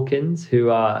called Dawkins, who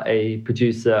are a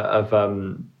producer of,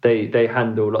 they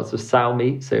handle lots of sow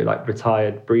meat, so like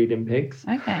retired breeding pigs.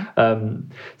 Okay.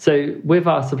 So with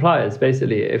our suppliers,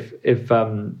 basically, if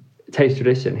Taste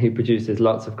Tradition, he produces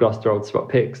lots of Gloucester Old Spot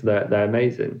pigs, they're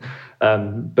amazing.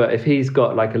 But if he's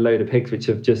got like a load of pigs which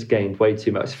have just gained way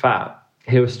too much fat,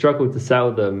 he'll struggle to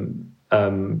sell them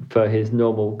for his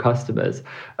normal customers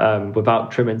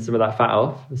without trimming some of that fat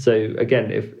off. So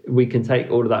again, if we can take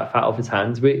all of that fat off his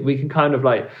hands, we can kind of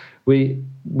like,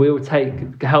 we'll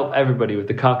help everybody with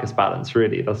the carcass balance,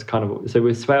 really. That's kind of so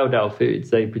with Swaledale Foods,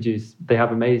 they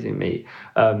have amazing meat.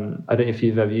 I don't know if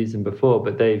you've ever used them before,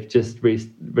 but they've just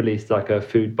released like a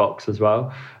food box as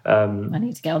well. I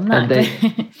need to get on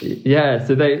that.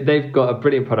 So they've got a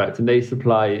brilliant product, and they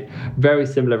supply very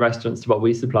similar restaurants to what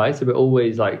we supply, so we're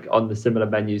always like on the similar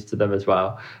menus to them as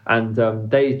well. And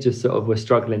they just sort of were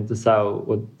struggling to sell,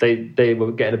 or they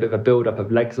were getting a bit of a build up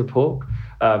of legs of pork,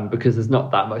 because there's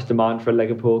not that much demand for a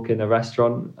leg of pork in a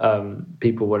restaurant.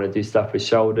 People want to do stuff with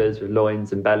shoulders, with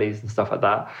loins and bellies and stuff like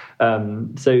that.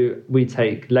 So we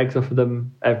take legs off of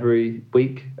them every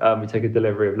week. We take a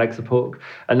delivery of legs of pork,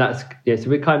 and that's so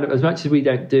we kind of, as much as we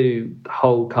don't do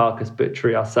whole carcass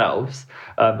butchery ourselves,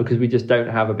 because we just don't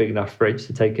have a big enough fridge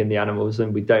to take in the animals,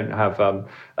 and we don't have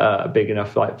a big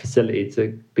enough like facility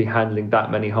to be handling that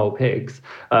many whole pigs.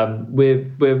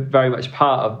 We're very much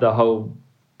part of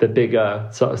the bigger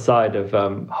sort of side of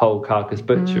whole carcass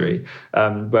butchery,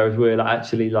 whereas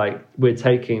we're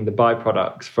taking the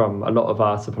byproducts from a lot of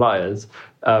our suppliers,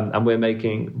 and we're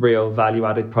making real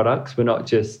value-added products. We're not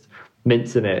just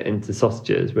mincing it into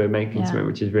sausages. We're making something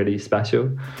which is really special.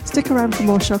 Stick around for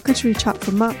more charcuterie chat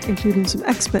from Matt, including some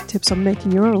expert tips on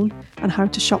making your own and how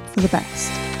to shop for the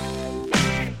best.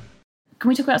 Can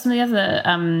we talk about some of the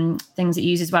other things that you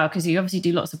use as well? Because you obviously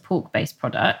do lots of pork-based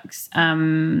products.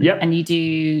 And you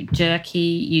do jerky,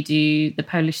 you do the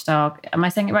Polish style. Am I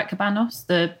saying it right? Cabanos?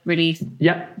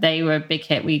 They were a big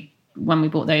hit. When we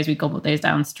bought those, we gobbled those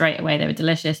down straight away. They were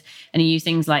delicious. And you use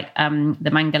things like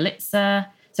the Mangalitsa.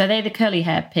 So they're the curly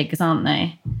hair pigs, aren't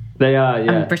they? They are,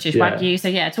 yeah. And British Wagyu. So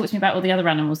talk to me about all the other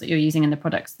animals that you're using in the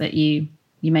products that you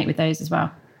make with those as well.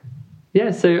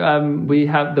 Yeah, so we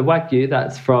have the Wagyu,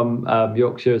 that's from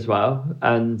Yorkshire as well.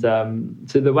 And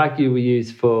so the Wagyu we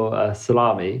use for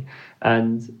salami.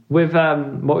 And with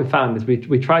what we found is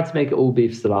we tried to make it all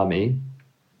beef salami.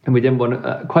 And we didn't want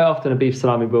to, quite often a beef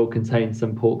salami will contain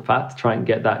some pork fat to try and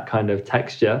get that kind of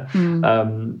texture.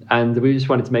 And we just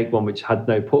wanted to make one which had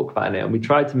no pork fat in it. And we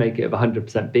tried to make it of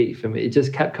 100% beef, and it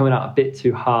just kept coming out a bit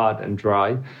too hard and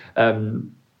dry.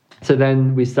 So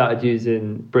then we started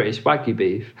using British Wagyu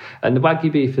beef, and the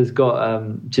Wagyu beef has got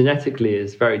genetically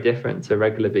is very different to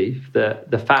regular beef.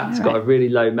 The fat's got a really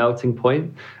low melting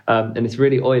point, and it's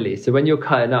really oily. So when you're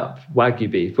cutting up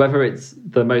Wagyu beef, whether it's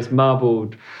the most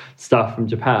marbled stuff from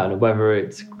Japan or whether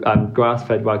it's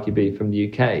grass-fed Wagyu beef from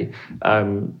the UK,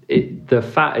 the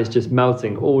fat is just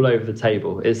melting all over the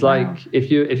table. It's like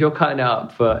if you're cutting it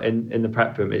up in the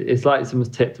prep room, it's like someone's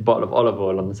tipped a bottle of olive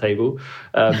oil on the table.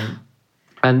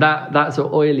 And that's an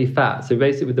oily fat. So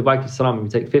basically with the Wagyu salami, we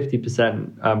take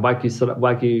 50%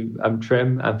 Wagyu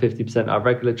trim and 50% our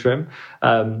regular trim,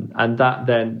 and that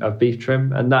then of beef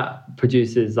trim, and that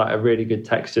produces like a really good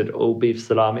textured all beef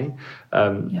salami.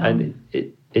 And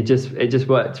it just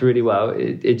worked really well.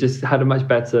 It just had a much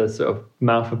better sort of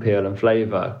mouth appeal and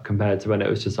flavour compared to when it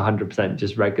was just 100%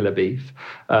 just regular beef.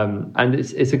 And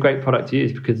it's a great product to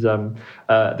use because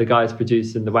the guys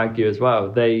producing the Wagyu as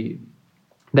well,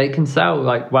 they can sell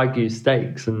like Wagyu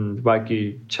steaks and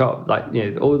Wagyu chop, like,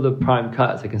 all the prime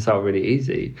cuts they can sell really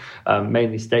easy,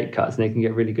 mainly steak cuts, and they can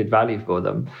get really good value for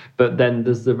them. But then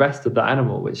there's the rest of the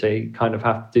animal, which they kind of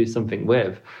have to do something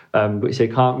with, which they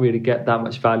can't really get that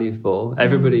much value for.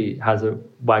 Everybody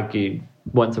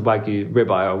wants a Wagyu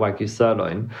ribeye or Wagyu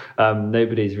sirloin.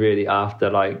 Nobody's really after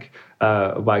like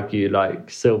Wagyu like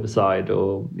Silverside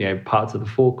or parts of the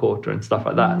forequarter and stuff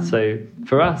like that. So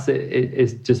for us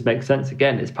it just makes sense.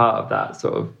 Again, it's part of that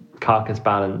sort of carcass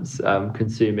balance,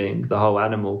 consuming the whole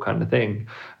animal kind of thing,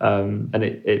 and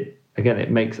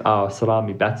it makes our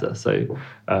salami better. So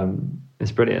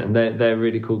it's brilliant, and they're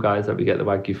really cool guys that we get the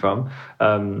Wagyu from.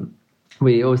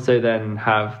 We also then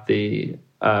have the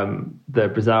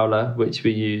Bresaola, which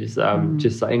we use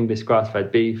just like English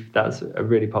grass-fed beef. That's a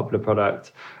really popular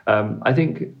product. I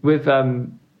think with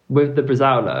with the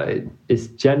Bresaola, it's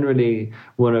generally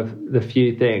one of the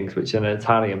few things which an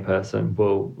Italian person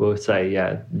will say,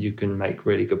 yeah, you can make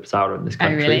really good Bresaola in this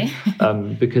country. Oh,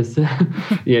 really? Because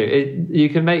you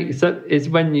can make, so it's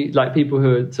when you, like, people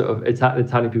who are sort of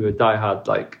Italian people who are diehard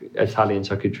like Italian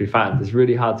charcuterie fans, it's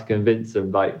really hard to convince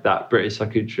them like that British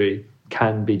charcuterie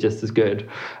can be just as good.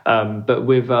 But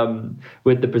with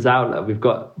the Bresaola, we've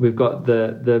got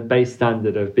the base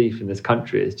standard of beef in this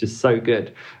country is just so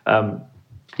good.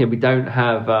 We don't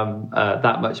have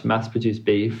that much mass-produced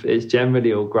beef. It's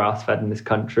generally all grass-fed in this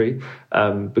country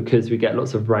because we get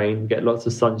lots of rain, we get lots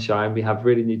of sunshine, we have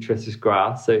really nutritious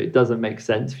grass, so it doesn't make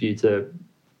sense for you to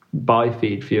buy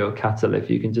feed for your cattle if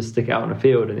you can just stick it out in a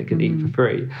field and it can eat for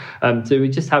free. So we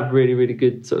just have really, really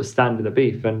good sort of standard of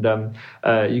beef, and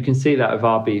you can see that with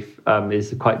our beef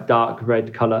is a quite dark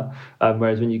red colour,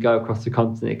 whereas when you go across the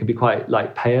continent it can be quite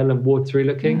like pale and watery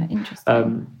looking.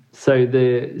 Interesting. So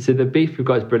the beef we've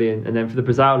got is brilliant, and then for the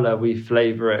Bresaola we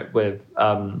flavour it with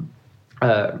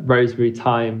rosemary,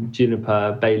 thyme,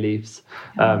 juniper, bay leaves,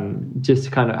 just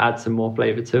to kind of add some more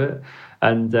flavour to it.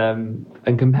 And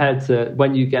compared to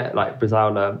when you get like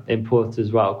Bresaola imported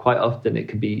as well, quite often it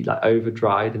can be like over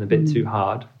dried and a bit too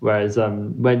hard. Whereas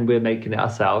when we're making it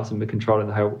ourselves and we're controlling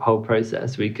the whole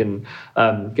process, we can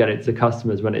get it to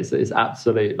customers when it's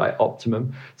absolute like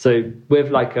optimum. So with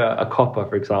like a copper,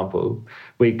 for example,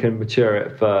 we can mature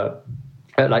it for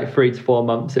at like 3 to 4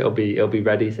 months, it'll be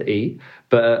ready to eat.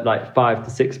 But at like 5 to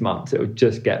 6 months, it will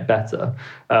just get better.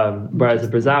 Whereas a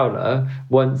Bresaola,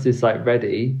 once it's like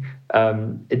ready,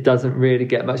 it doesn't really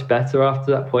get much better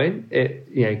after that point.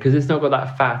 Because it's not got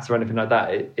that fat or anything like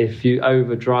that. If you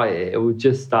over dry it, it will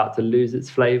just start to lose its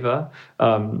flavour.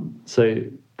 So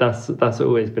that's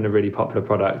always been a really popular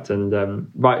product. And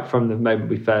right from the moment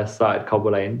we first started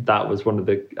Cobble Lane, that was one of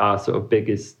our sort of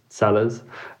biggest sellers,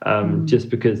 just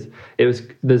because it was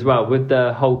as well with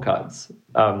the whole cuts.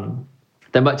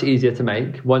 They're much easier to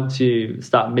make. Once you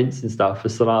start mincing stuff for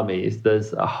salamis,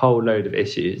 there's a whole load of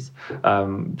issues.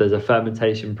 There's a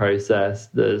fermentation process.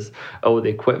 There's all the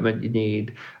equipment you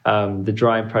need. The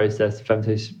drying process, the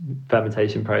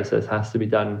fermentation process has to be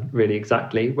done really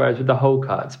exactly. Whereas with the whole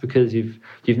cuts, because you've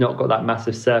not got that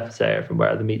massive surface area from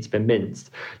where the meat's been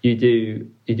minced, you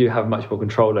do have much more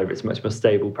control over it. It's a much more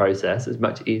stable process. It's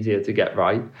much easier to get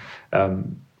right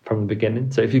from the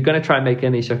beginning. So if you're going to try and make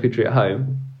any charcuterie at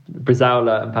home,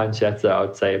 Bresaola and pancetta, I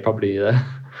would say, are probably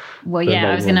well,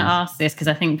 yeah, I was going to ask this because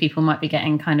I think people might be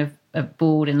getting kind of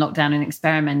bored in lockdown and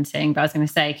experimenting. But I was going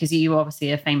to say, because you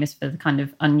obviously are famous for the kind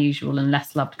of unusual and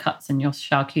less loved cuts in your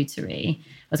charcuterie. I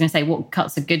was going to say, what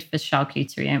cuts are good for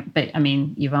charcuterie? But I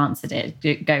mean, you've answered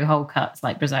it. Go whole cuts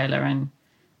like Bresaola and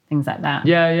things like that.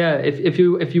 Yeah. If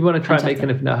you want to try and make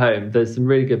anything at home, there's some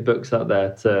really good books out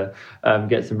there to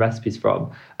get some recipes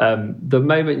from. The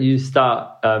moment you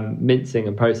start mincing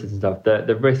and processing stuff,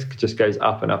 the risk just goes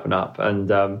up and up and up, and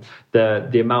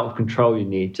the amount of control you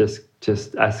need just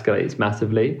escalates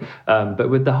massively. But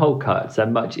with the whole cuts, they're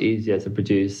much easier to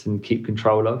produce and keep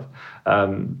control of.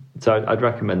 So I'd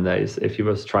recommend those if you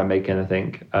was to try and make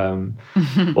anything,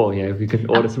 or if you can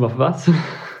order some off of us.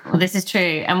 Well, this is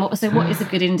true. And what is a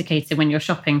good indicator when you're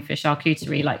shopping for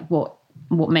charcuterie? Like what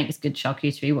makes good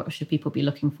charcuterie? What should people be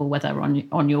looking for, whether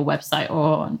on your website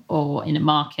or in a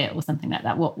market or something like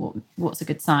that? What's a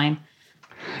good sign?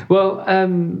 Well,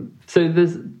 so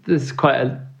there's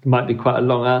might be quite a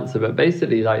long answer, but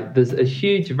basically, like, there's a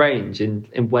huge range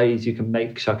in ways you can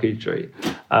make charcuterie.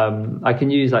 I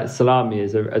can use like salami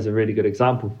as a really good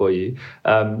example for you.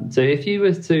 So if you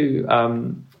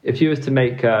wanted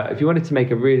to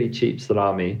make a really cheap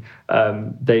salami,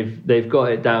 they've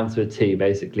got it down to a T,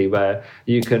 basically, where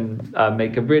you can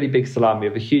make a really big salami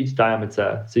of a huge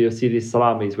diameter. So you'll see these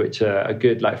salamis which are a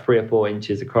good like 3 or 4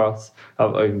 inches across,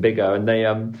 or even bigger, and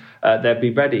they'll be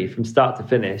ready from start to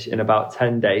finish in about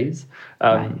 10 days.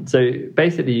 Right. So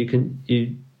basically,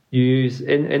 you use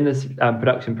in this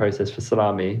production process for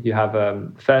salami, you have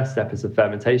first step is a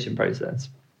fermentation process,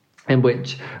 in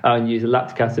which you use a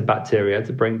lactic acid bacteria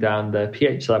to bring down the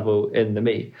pH level in the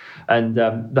meat. And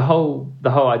the whole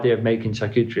idea of making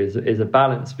charcuterie is a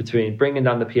balance between bringing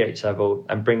down the pH level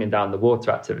and bringing down the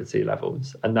water activity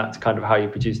levels. And that's kind of how you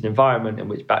produce an environment in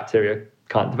which bacteria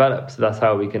can't develop. So that's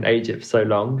how we can age it for so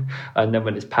long. And then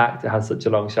when it's packed, it has such a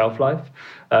long shelf life.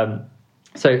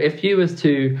 So if you was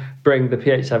to bring the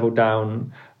pH level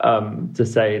down to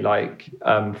say like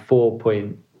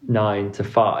 4.9 to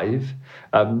 5,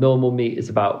 normal meat is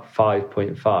about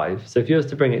 5.5. So if you was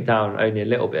to bring it down only a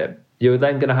little bit, you're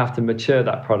then going to have to mature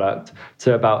that product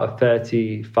to about a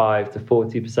 35 to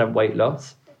 40% weight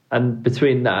loss. And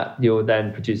between that, you'll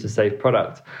then produce a safe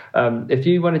product. If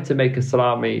you wanted to make a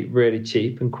salami really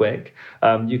cheap and quick,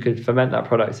 you could ferment that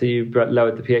product. So you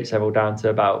lowered the pH level down to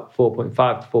about 4.5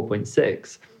 to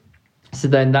 4.6. So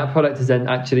then that product is then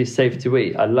actually safe to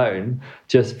eat alone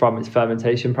just from its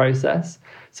fermentation process.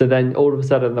 So then all of a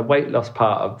sudden the weight loss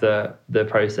part of the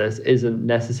process isn't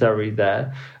necessarily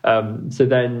there. So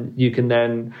then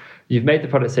you've made the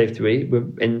product safe to eat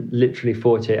in literally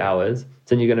 48 hours.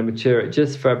 Then you're going to mature it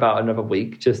just for about another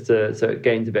week, so it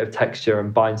gains a bit of texture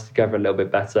and binds together a little bit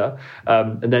better.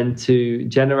 And then to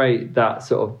generate that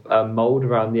sort of mold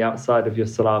around the outside of your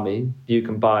salami, you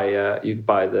can buy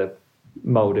the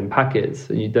mold in packets,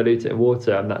 and you dilute it in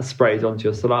water, and that sprays onto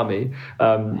your salami.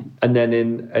 And then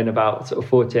in about sort of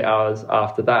 48 hours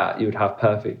after that, you would have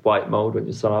perfect white mold on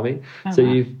your salami. So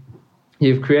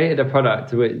you've created a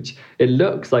product which it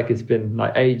looks like it's been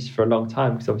like aged for a long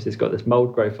time, because obviously it's got this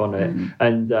mold growth on it,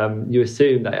 and you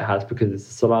assume that it has because it's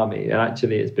a salami, and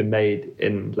actually it's been made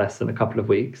in less than a couple of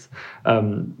weeks.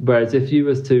 Whereas if you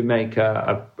was to make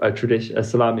a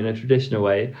salami in a traditional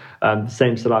way, the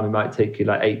same salami might take you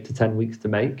like 8 to 10 weeks to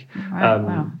make.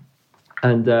 Wow.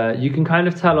 And you can kind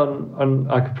of tell on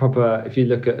like a proper, if you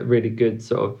look at really good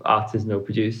sort of artisanal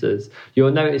producers,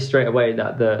 you'll notice straight away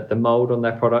that the mold on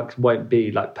their products won't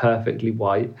be like perfectly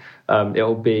white.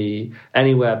 It'll be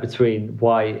anywhere between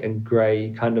white and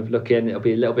grey kind of looking. It'll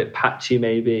be a little bit patchy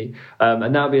maybe.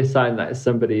 And that'll be a sign that it's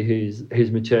somebody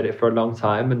who's matured it for a long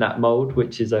time. And that mold,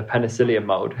 which is a penicillium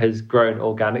mold, has grown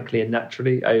organically and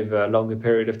naturally over a longer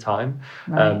period of time.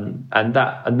 Right. And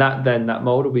that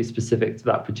mold will be specific to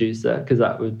that producer, because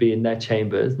that would be in their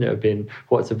chambers, and it would have been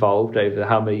what's evolved over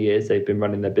how many years they've been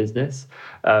running their business.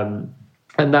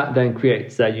 And that then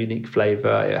creates their unique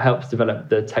flavor. It helps develop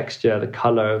the texture, the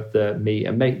color of the meat,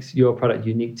 and makes your product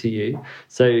unique to you.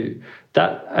 So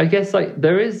that, I guess, like,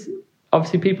 there is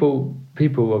obviously people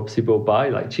obviously will buy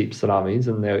like cheap salamis,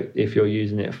 and if you're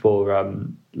using it for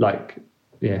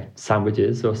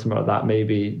sandwiches or something like that,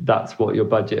 maybe that's what your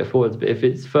budget affords. But if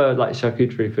it's for like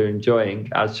charcuterie, for enjoying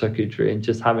as charcuterie and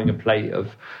just having a plate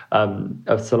of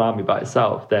salami by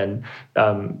itself, then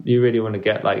you really want to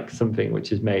get like something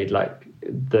which is made like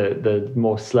the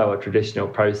more slower traditional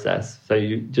process. So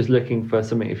you just looking for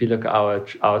something. If you look at our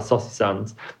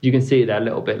saucissons, you can see they're a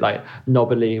little bit like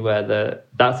knobbly, where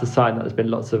that's a sign that there's been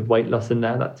lots of weight loss in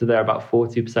there. They're about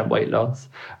 40% weight loss.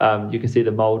 You can see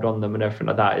the mold on them and everything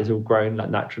like that is all grown like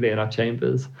naturally in our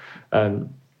chambers.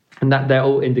 And that they're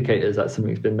all indicators that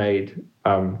something's been made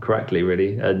correctly,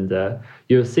 really. And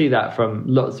you'll see that from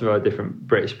lots of our different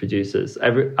British producers.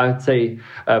 I'd say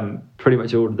pretty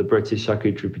much all of the British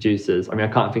charcuterie producers, I mean,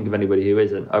 I can't think of anybody who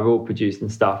isn't, are all producing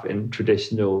stuff in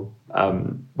traditional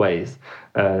ways.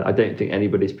 I don't think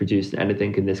anybody's producing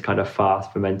anything in this kind of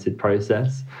fast fermented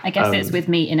process. I guess it's with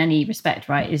meat in any respect,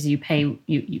 right? Is you pay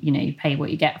you pay what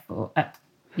you get for.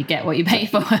 You get what you pay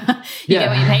for. You get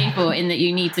what you pay for, in that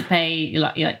you need to pay,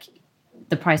 like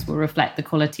the price will reflect the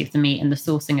quality of the meat and the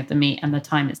sourcing of the meat and the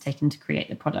time it's taken to create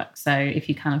the product. So if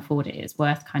you can afford it, it's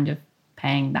worth kind of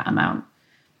paying that amount.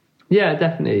 Yeah,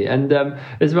 definitely. And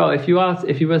as well, if you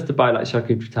was to buy like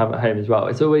charcuterie to have at home as well,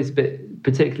 it's always a bit,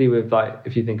 particularly with like,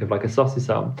 if you think of like a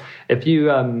saucisson, if you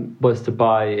was to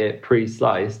buy it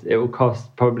pre-sliced, it will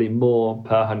cost probably more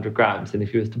per 100 grams than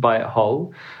if you was to buy it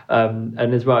whole. And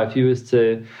as well, if you was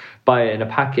to buy it in a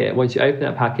packet, once you open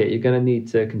that packet, you're going to need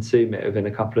to consume it within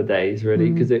a couple of days, really,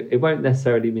 because it won't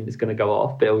necessarily mean it's going to go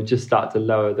off, but it will just start to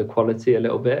lower the quality a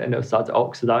little bit, and it'll start to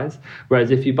oxidize. Whereas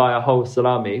if you buy a whole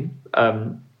salami,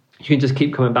 you can just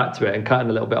keep coming back to it and cutting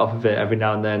a little bit off of it every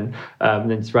now and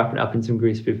then just wrapping it up in some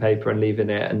greaseproof paper and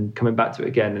leaving it and coming back to it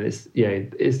again. And it's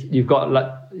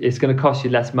going to cost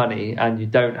you less money, and you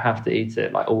don't have to eat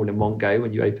it like all in one go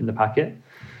when you open the packet.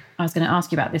 I was going to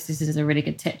ask you about this. This is a really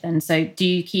good tip then. So do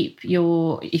you keep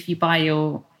if you buy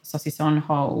your saucisson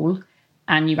whole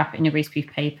and you wrap it in your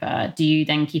greaseproof paper, do you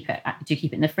keep it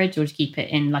in the fridge, or do you keep it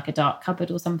in like a dark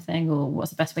cupboard or something? Or what's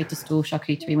the best way to store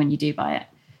charcuterie when you do buy it?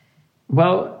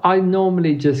 Well, I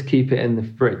normally just keep it in the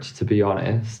fridge, to be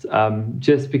honest,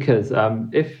 just because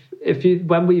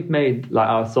when we've made like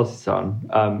our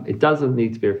saucisson, it doesn't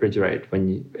need to be refrigerated when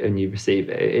you receive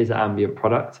it. It is an ambient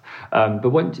product, but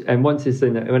when it's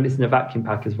in a vacuum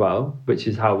pack as well, which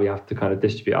is how we have to kind of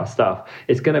distribute our stuff,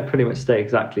 it's going to pretty much stay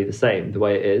exactly the same the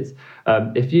way it is.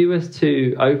 If you was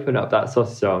to open up that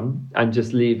saucisson and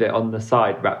just leave it on the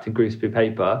side wrapped in greaseproof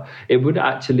paper, it would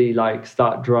actually like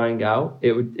start drying out.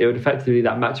 It would effectively,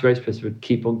 that maturation process would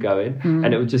keep on going,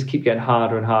 and it would just keep getting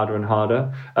harder and harder and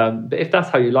harder. But if that's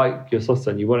how you like like your sauce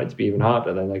and you want it to be even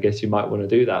harder, then I guess you might want to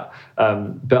do that.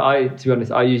 But to be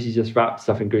honest, I usually just wrap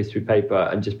stuff in greaseproof paper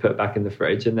and just put it back in the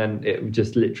fridge, and then it would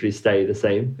just literally stay the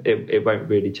same. It won't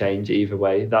really change either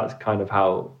way. That's kind of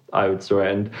how I would store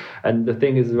it. And the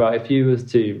thing is, right, if you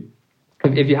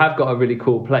have got a really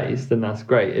cool place, then that's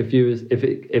great. If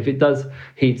it does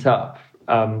heat up,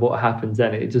 what happens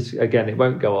then? It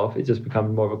won't go off. It just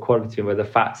becomes more of a quality, where the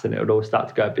fats in it would all start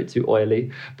to go a bit too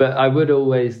oily. But I would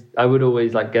always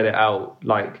like get it out,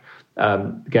 like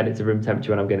get it to room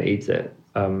temperature when I'm going to eat it.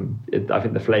 I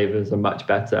think the flavors are much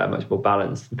better, much more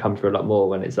balanced, and come through a lot more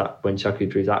when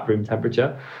charcuterie is at room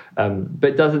temperature.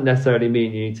 But it doesn't necessarily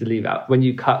mean you need to leave out. When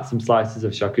you cut some slices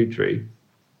of charcuterie,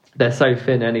 they're so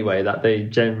thin anyway that they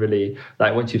generally,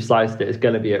 like, once you've sliced it, it's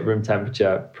going to be at room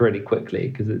temperature pretty quickly,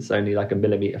 because it's only like a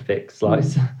millimeter thick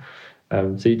slice.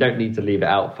 So you don't need to leave it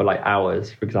out for like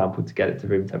hours, for example, to get it to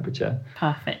room temperature.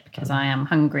 Perfect, because I am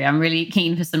hungry. I'm really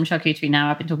keen for some charcuterie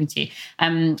now. I've been talking to you.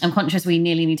 I'm conscious we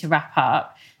nearly need to wrap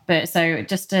up. But so I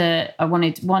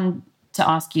wanted to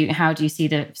ask you, how do you see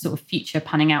the sort of future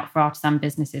panning out for artisan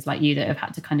businesses like you that have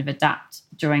had to kind of adapt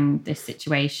during this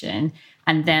situation?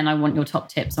 And then I want your top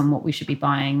tips on what we should be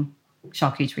buying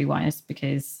charcuterie-wise,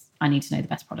 because I need to know the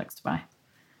best products to buy.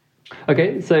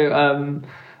 Okay, so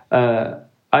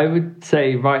I would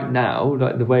say right now,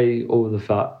 like the way all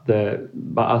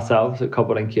ourselves at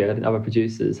Cobble Lane Cured and other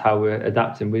producers, how we're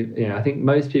adapting. I think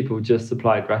most people just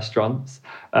supplied restaurants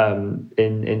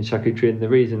in charcuterie, and the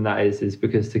reason that is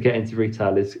because to get into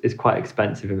retail is quite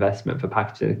expensive investment for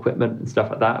packaging equipment and stuff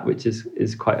like that, which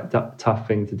is quite a tough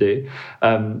thing to do.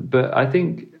 But I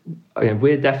think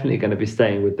we're definitely going to be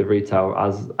staying with the retail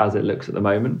as it looks at the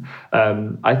moment.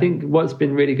 I think what's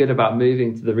been really good about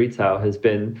moving to the retail has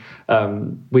been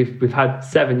we've had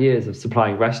 7 years of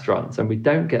supplying restaurants, and we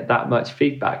don't get that much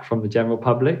feedback from the general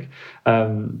public.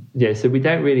 So we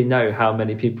don't really know how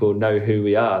many people know who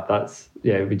we are.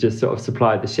 We just sort of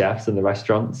supply the chefs and the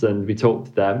restaurants, and we talk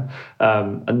to them,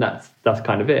 and that's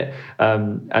kind of it.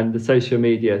 And the social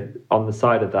media on the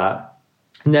side of that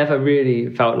never really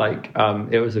felt like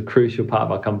it was a crucial part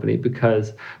of our company,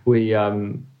 because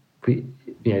the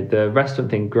restaurant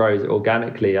thing grows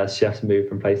organically as chefs move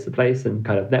from place to place and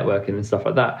kind of networking and stuff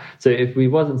like that. So if we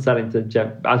wasn't selling to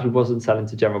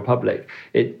general public,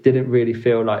 it didn't really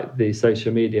feel like the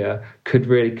social media could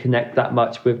really connect that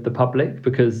much with the public,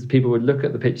 because people would look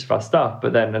at the pictures of our stuff,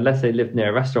 but then unless they lived near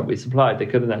a restaurant we supplied, they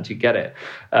couldn't actually get it.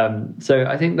 So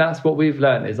I think that's what we've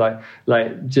learned, is like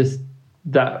just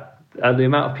that. The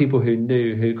amount of people who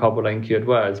knew who Cobble Lane Cured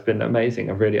were has been amazing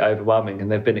and really overwhelming,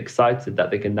 and they've been excited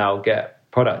that they can now get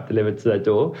product delivered to their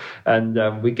door. And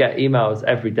we get emails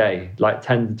every day, like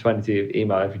 10 to 20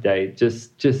 email every day,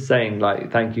 just saying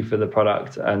like thank you for the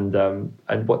product and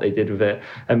what they did with it.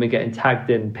 And we're getting tagged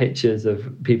in pictures of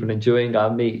people enjoying our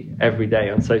meat every day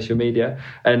on social media,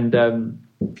 and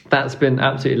that's been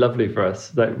absolutely lovely for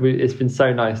us. It's been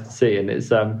so nice to see, and it's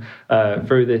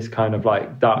through this kind of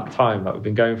like dark time that we've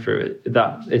been going through,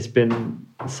 that it's been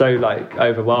so like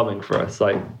overwhelming for us.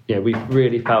 We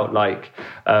really felt like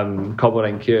Cobble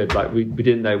Lane Cured, like we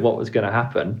didn't know what was going to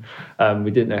happen. We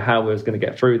didn't know how we was going to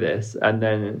get through this, and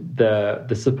then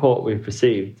the support we've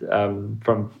received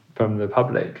from the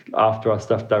public after our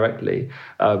stuff directly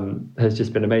has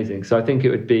just been amazing. So I think it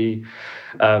would be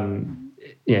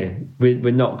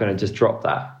we're not going to just drop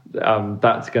that.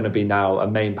 That's going to be now a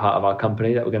main part of our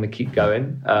company that we're going to keep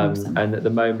going. And at the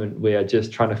moment, we are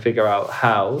just trying to figure out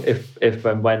how, if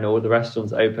and when all the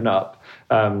restaurants open up,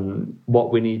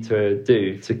 what we need to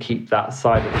do to keep that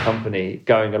side of the company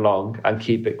going along and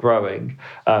keep it growing.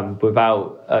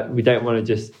 Without, we don't want to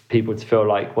just people to feel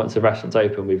like once the restaurant's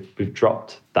open, we've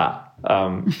dropped that.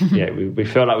 We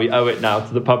feel like we owe it now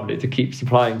to the public to keep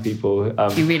supplying people.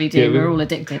 You really do. We're all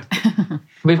addicted.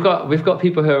 We've got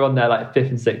people who are on their like 5th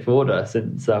and 6th order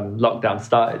since lockdown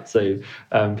started. So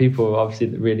people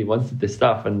obviously really wanted this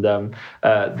stuff, and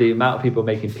the amount of people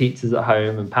making pizzas at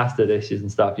home and pasta dishes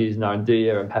and stuff using our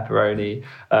andouille and pepperoni,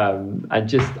 and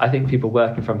just I think people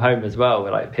working from home as well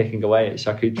were like picking away at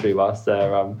charcuterie whilst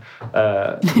they're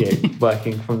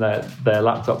working from their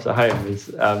laptops at home.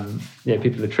 Is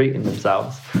people are treating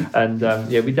themselves, and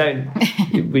we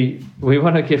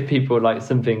want to give people like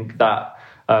something that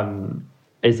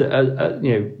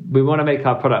we want to make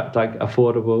our product like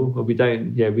affordable, but we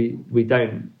don't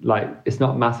like, it's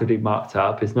not massively marked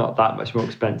up, it's not that much more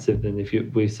expensive than if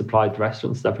we supplied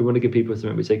restaurant stuff. We want to give people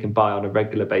something which they can buy on a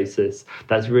regular basis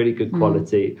that's really good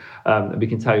quality, and we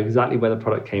can tell you exactly where the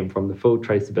product came from, the full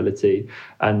traceability,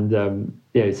 and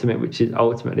something which is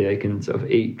ultimately they can sort of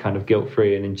eat kind of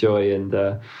guilt-free and enjoy, and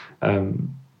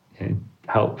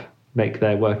help make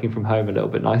their working from home a little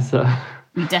bit nicer.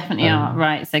 We definitely are.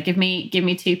 Right. So give me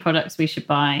 2 products we should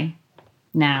buy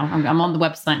now. I'm on the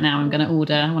website now. I'm going to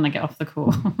order when I get off the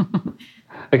call.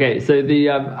 Okay, so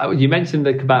you mentioned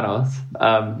the cabanos.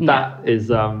 That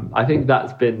is, I think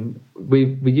that's been,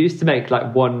 we used to make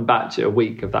like 1 batch a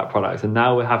week of that product, and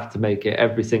now we have to make it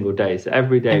every single day. So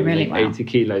every day we make 80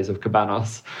 kilos of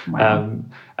cabanos. Wow.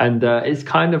 And it's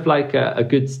kind of like a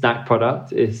good snack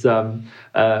product. We've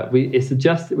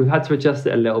had to adjust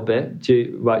it a little bit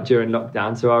during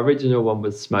lockdown. So our original one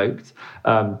was smoked,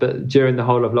 but during the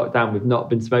whole of lockdown, we've not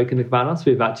been smoking the cabanos.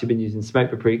 We've actually been using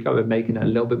smoked paprika. We're making it a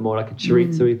little bit more like a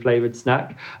chorizo flavoured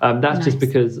snack. That's just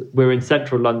because we're in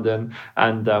central London,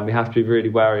 and we have to be really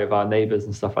wary of our neighbours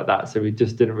and stuff like that. So we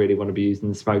just didn't really want to be using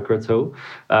the smoker at all.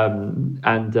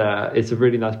 And it's a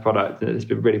really nice product, and it's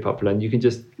been really popular. And you can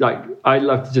just, like, I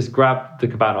love to just grab the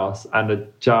cabanos and a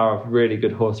jar of really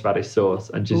good horseradish sauce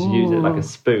and just use it like a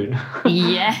spoon.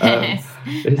 Yes,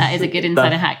 that is a good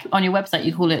insider hack. On your website,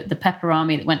 you call it the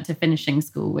pepperami that went to finishing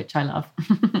school, which I love.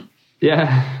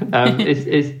 Yeah,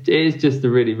 it is just a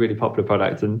really, really popular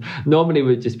product, and normally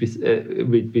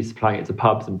we'd be supplying it to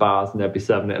pubs and bars, and they'd be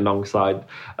serving it alongside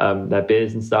their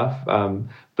beers and stuff.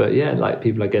 But yeah, like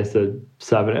people, I guess, are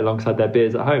serving it alongside their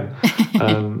beers at home.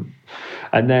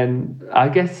 And then I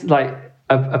guess, like,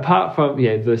 apart from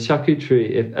the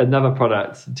charcuterie, another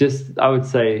product, just I would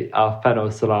say our fennel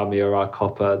salami or our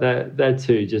copper. They're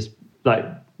 2 just like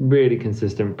really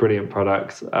consistent, brilliant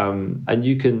products. And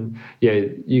you can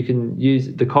use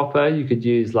the copper. You could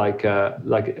use like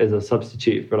as a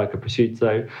substitute for like a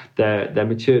prosciutto. They're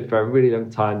matured for a really long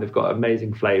time. They've got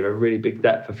amazing flavour, really big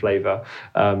depth of flavour.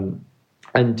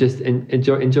 And just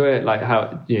enjoy it, like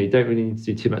how you don't really need to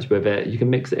do too much with it. You can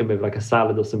mix it in with like a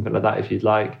salad or something like that if you'd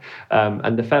like.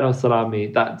 And the fennel salami,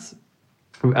 that's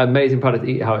amazing product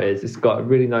to eat how it is. It's got a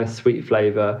really nice sweet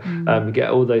flavour. You get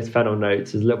all those fennel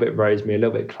notes. There's a little bit of rosemary, a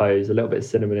little bit of cloves, a little bit of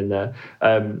cinnamon in there.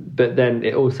 But then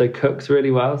it also cooks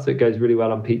really well. So it goes really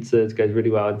well on pizzas, goes really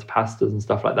well into pastas and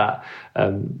stuff like that.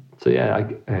 So yeah,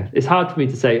 it's hard for me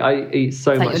to say. I eat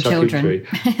so much charcuterie.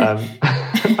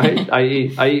 I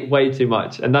eat way too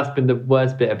much, and that's been the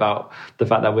worst bit about the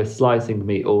fact that we're slicing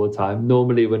meat all the time.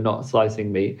 Normally we're not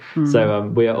slicing meat, so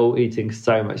we are all eating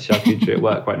so much charcuterie at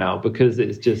work right now because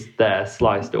it's just there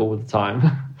sliced all the time.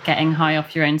 Getting high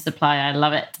off your own supply, I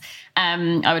love it.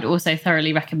 I would also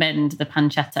thoroughly recommend the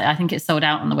pancetta. I think it's sold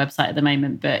out on the website at the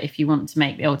moment, but if you want to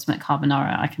make the ultimate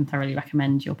carbonara, I can thoroughly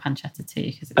recommend your pancetta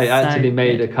too. I actually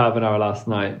made a carbonara last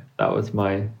night. That was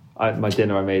my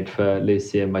dinner I made for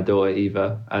Lucy and my daughter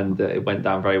Eva, and it went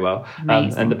down very well.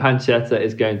 And the pancetta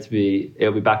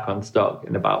it'll be back on stock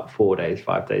in about 5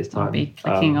 days time. I'll be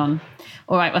clicking on.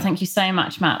 All right, well, thank you so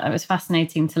much, Matt. That was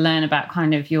fascinating to learn about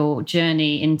kind of your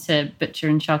journey into butcher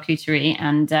and charcuterie,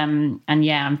 and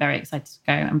yeah, I'm very excited to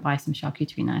go and buy some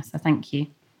charcuterie now, so thank you.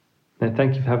 No,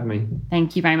 thank you for having me.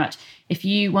 Thank you very much. If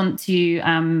you want to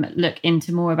look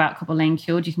into more about Cobble Lane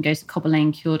Cured, you can go to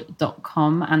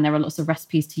cobblelanecured.com, and there are lots of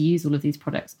recipes to use all of these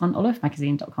products on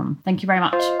olivemagazine.com. Thank you very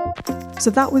much.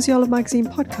 So that was the Olive Magazine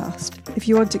podcast. If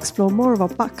you want to explore more of our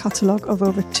back catalogue of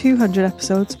over 200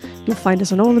 episodes, you'll find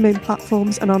us on all the main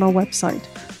platforms and on our website,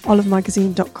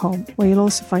 olivemagazine.com, where you'll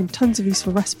also find tons of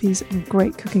useful recipes and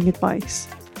great cooking advice.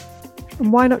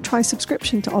 And why not try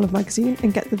subscription to Olive Magazine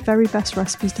and get the very best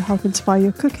recipes to help inspire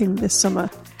your cooking this summer?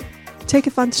 Take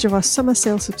advantage of our summer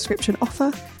sale subscription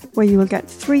offer, where you will get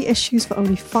 3 issues for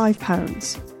only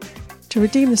 £5. To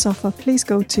redeem this offer, please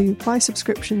go to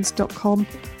buysubscriptions.com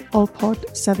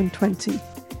olpod720.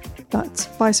 That's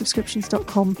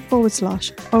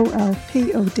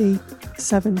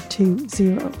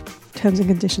buysubscriptions.com/OLPOD720. Terms and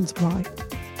conditions apply.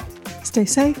 Stay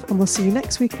safe, and we'll see you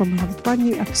next week when we'll have a brand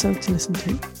new episode to listen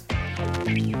to.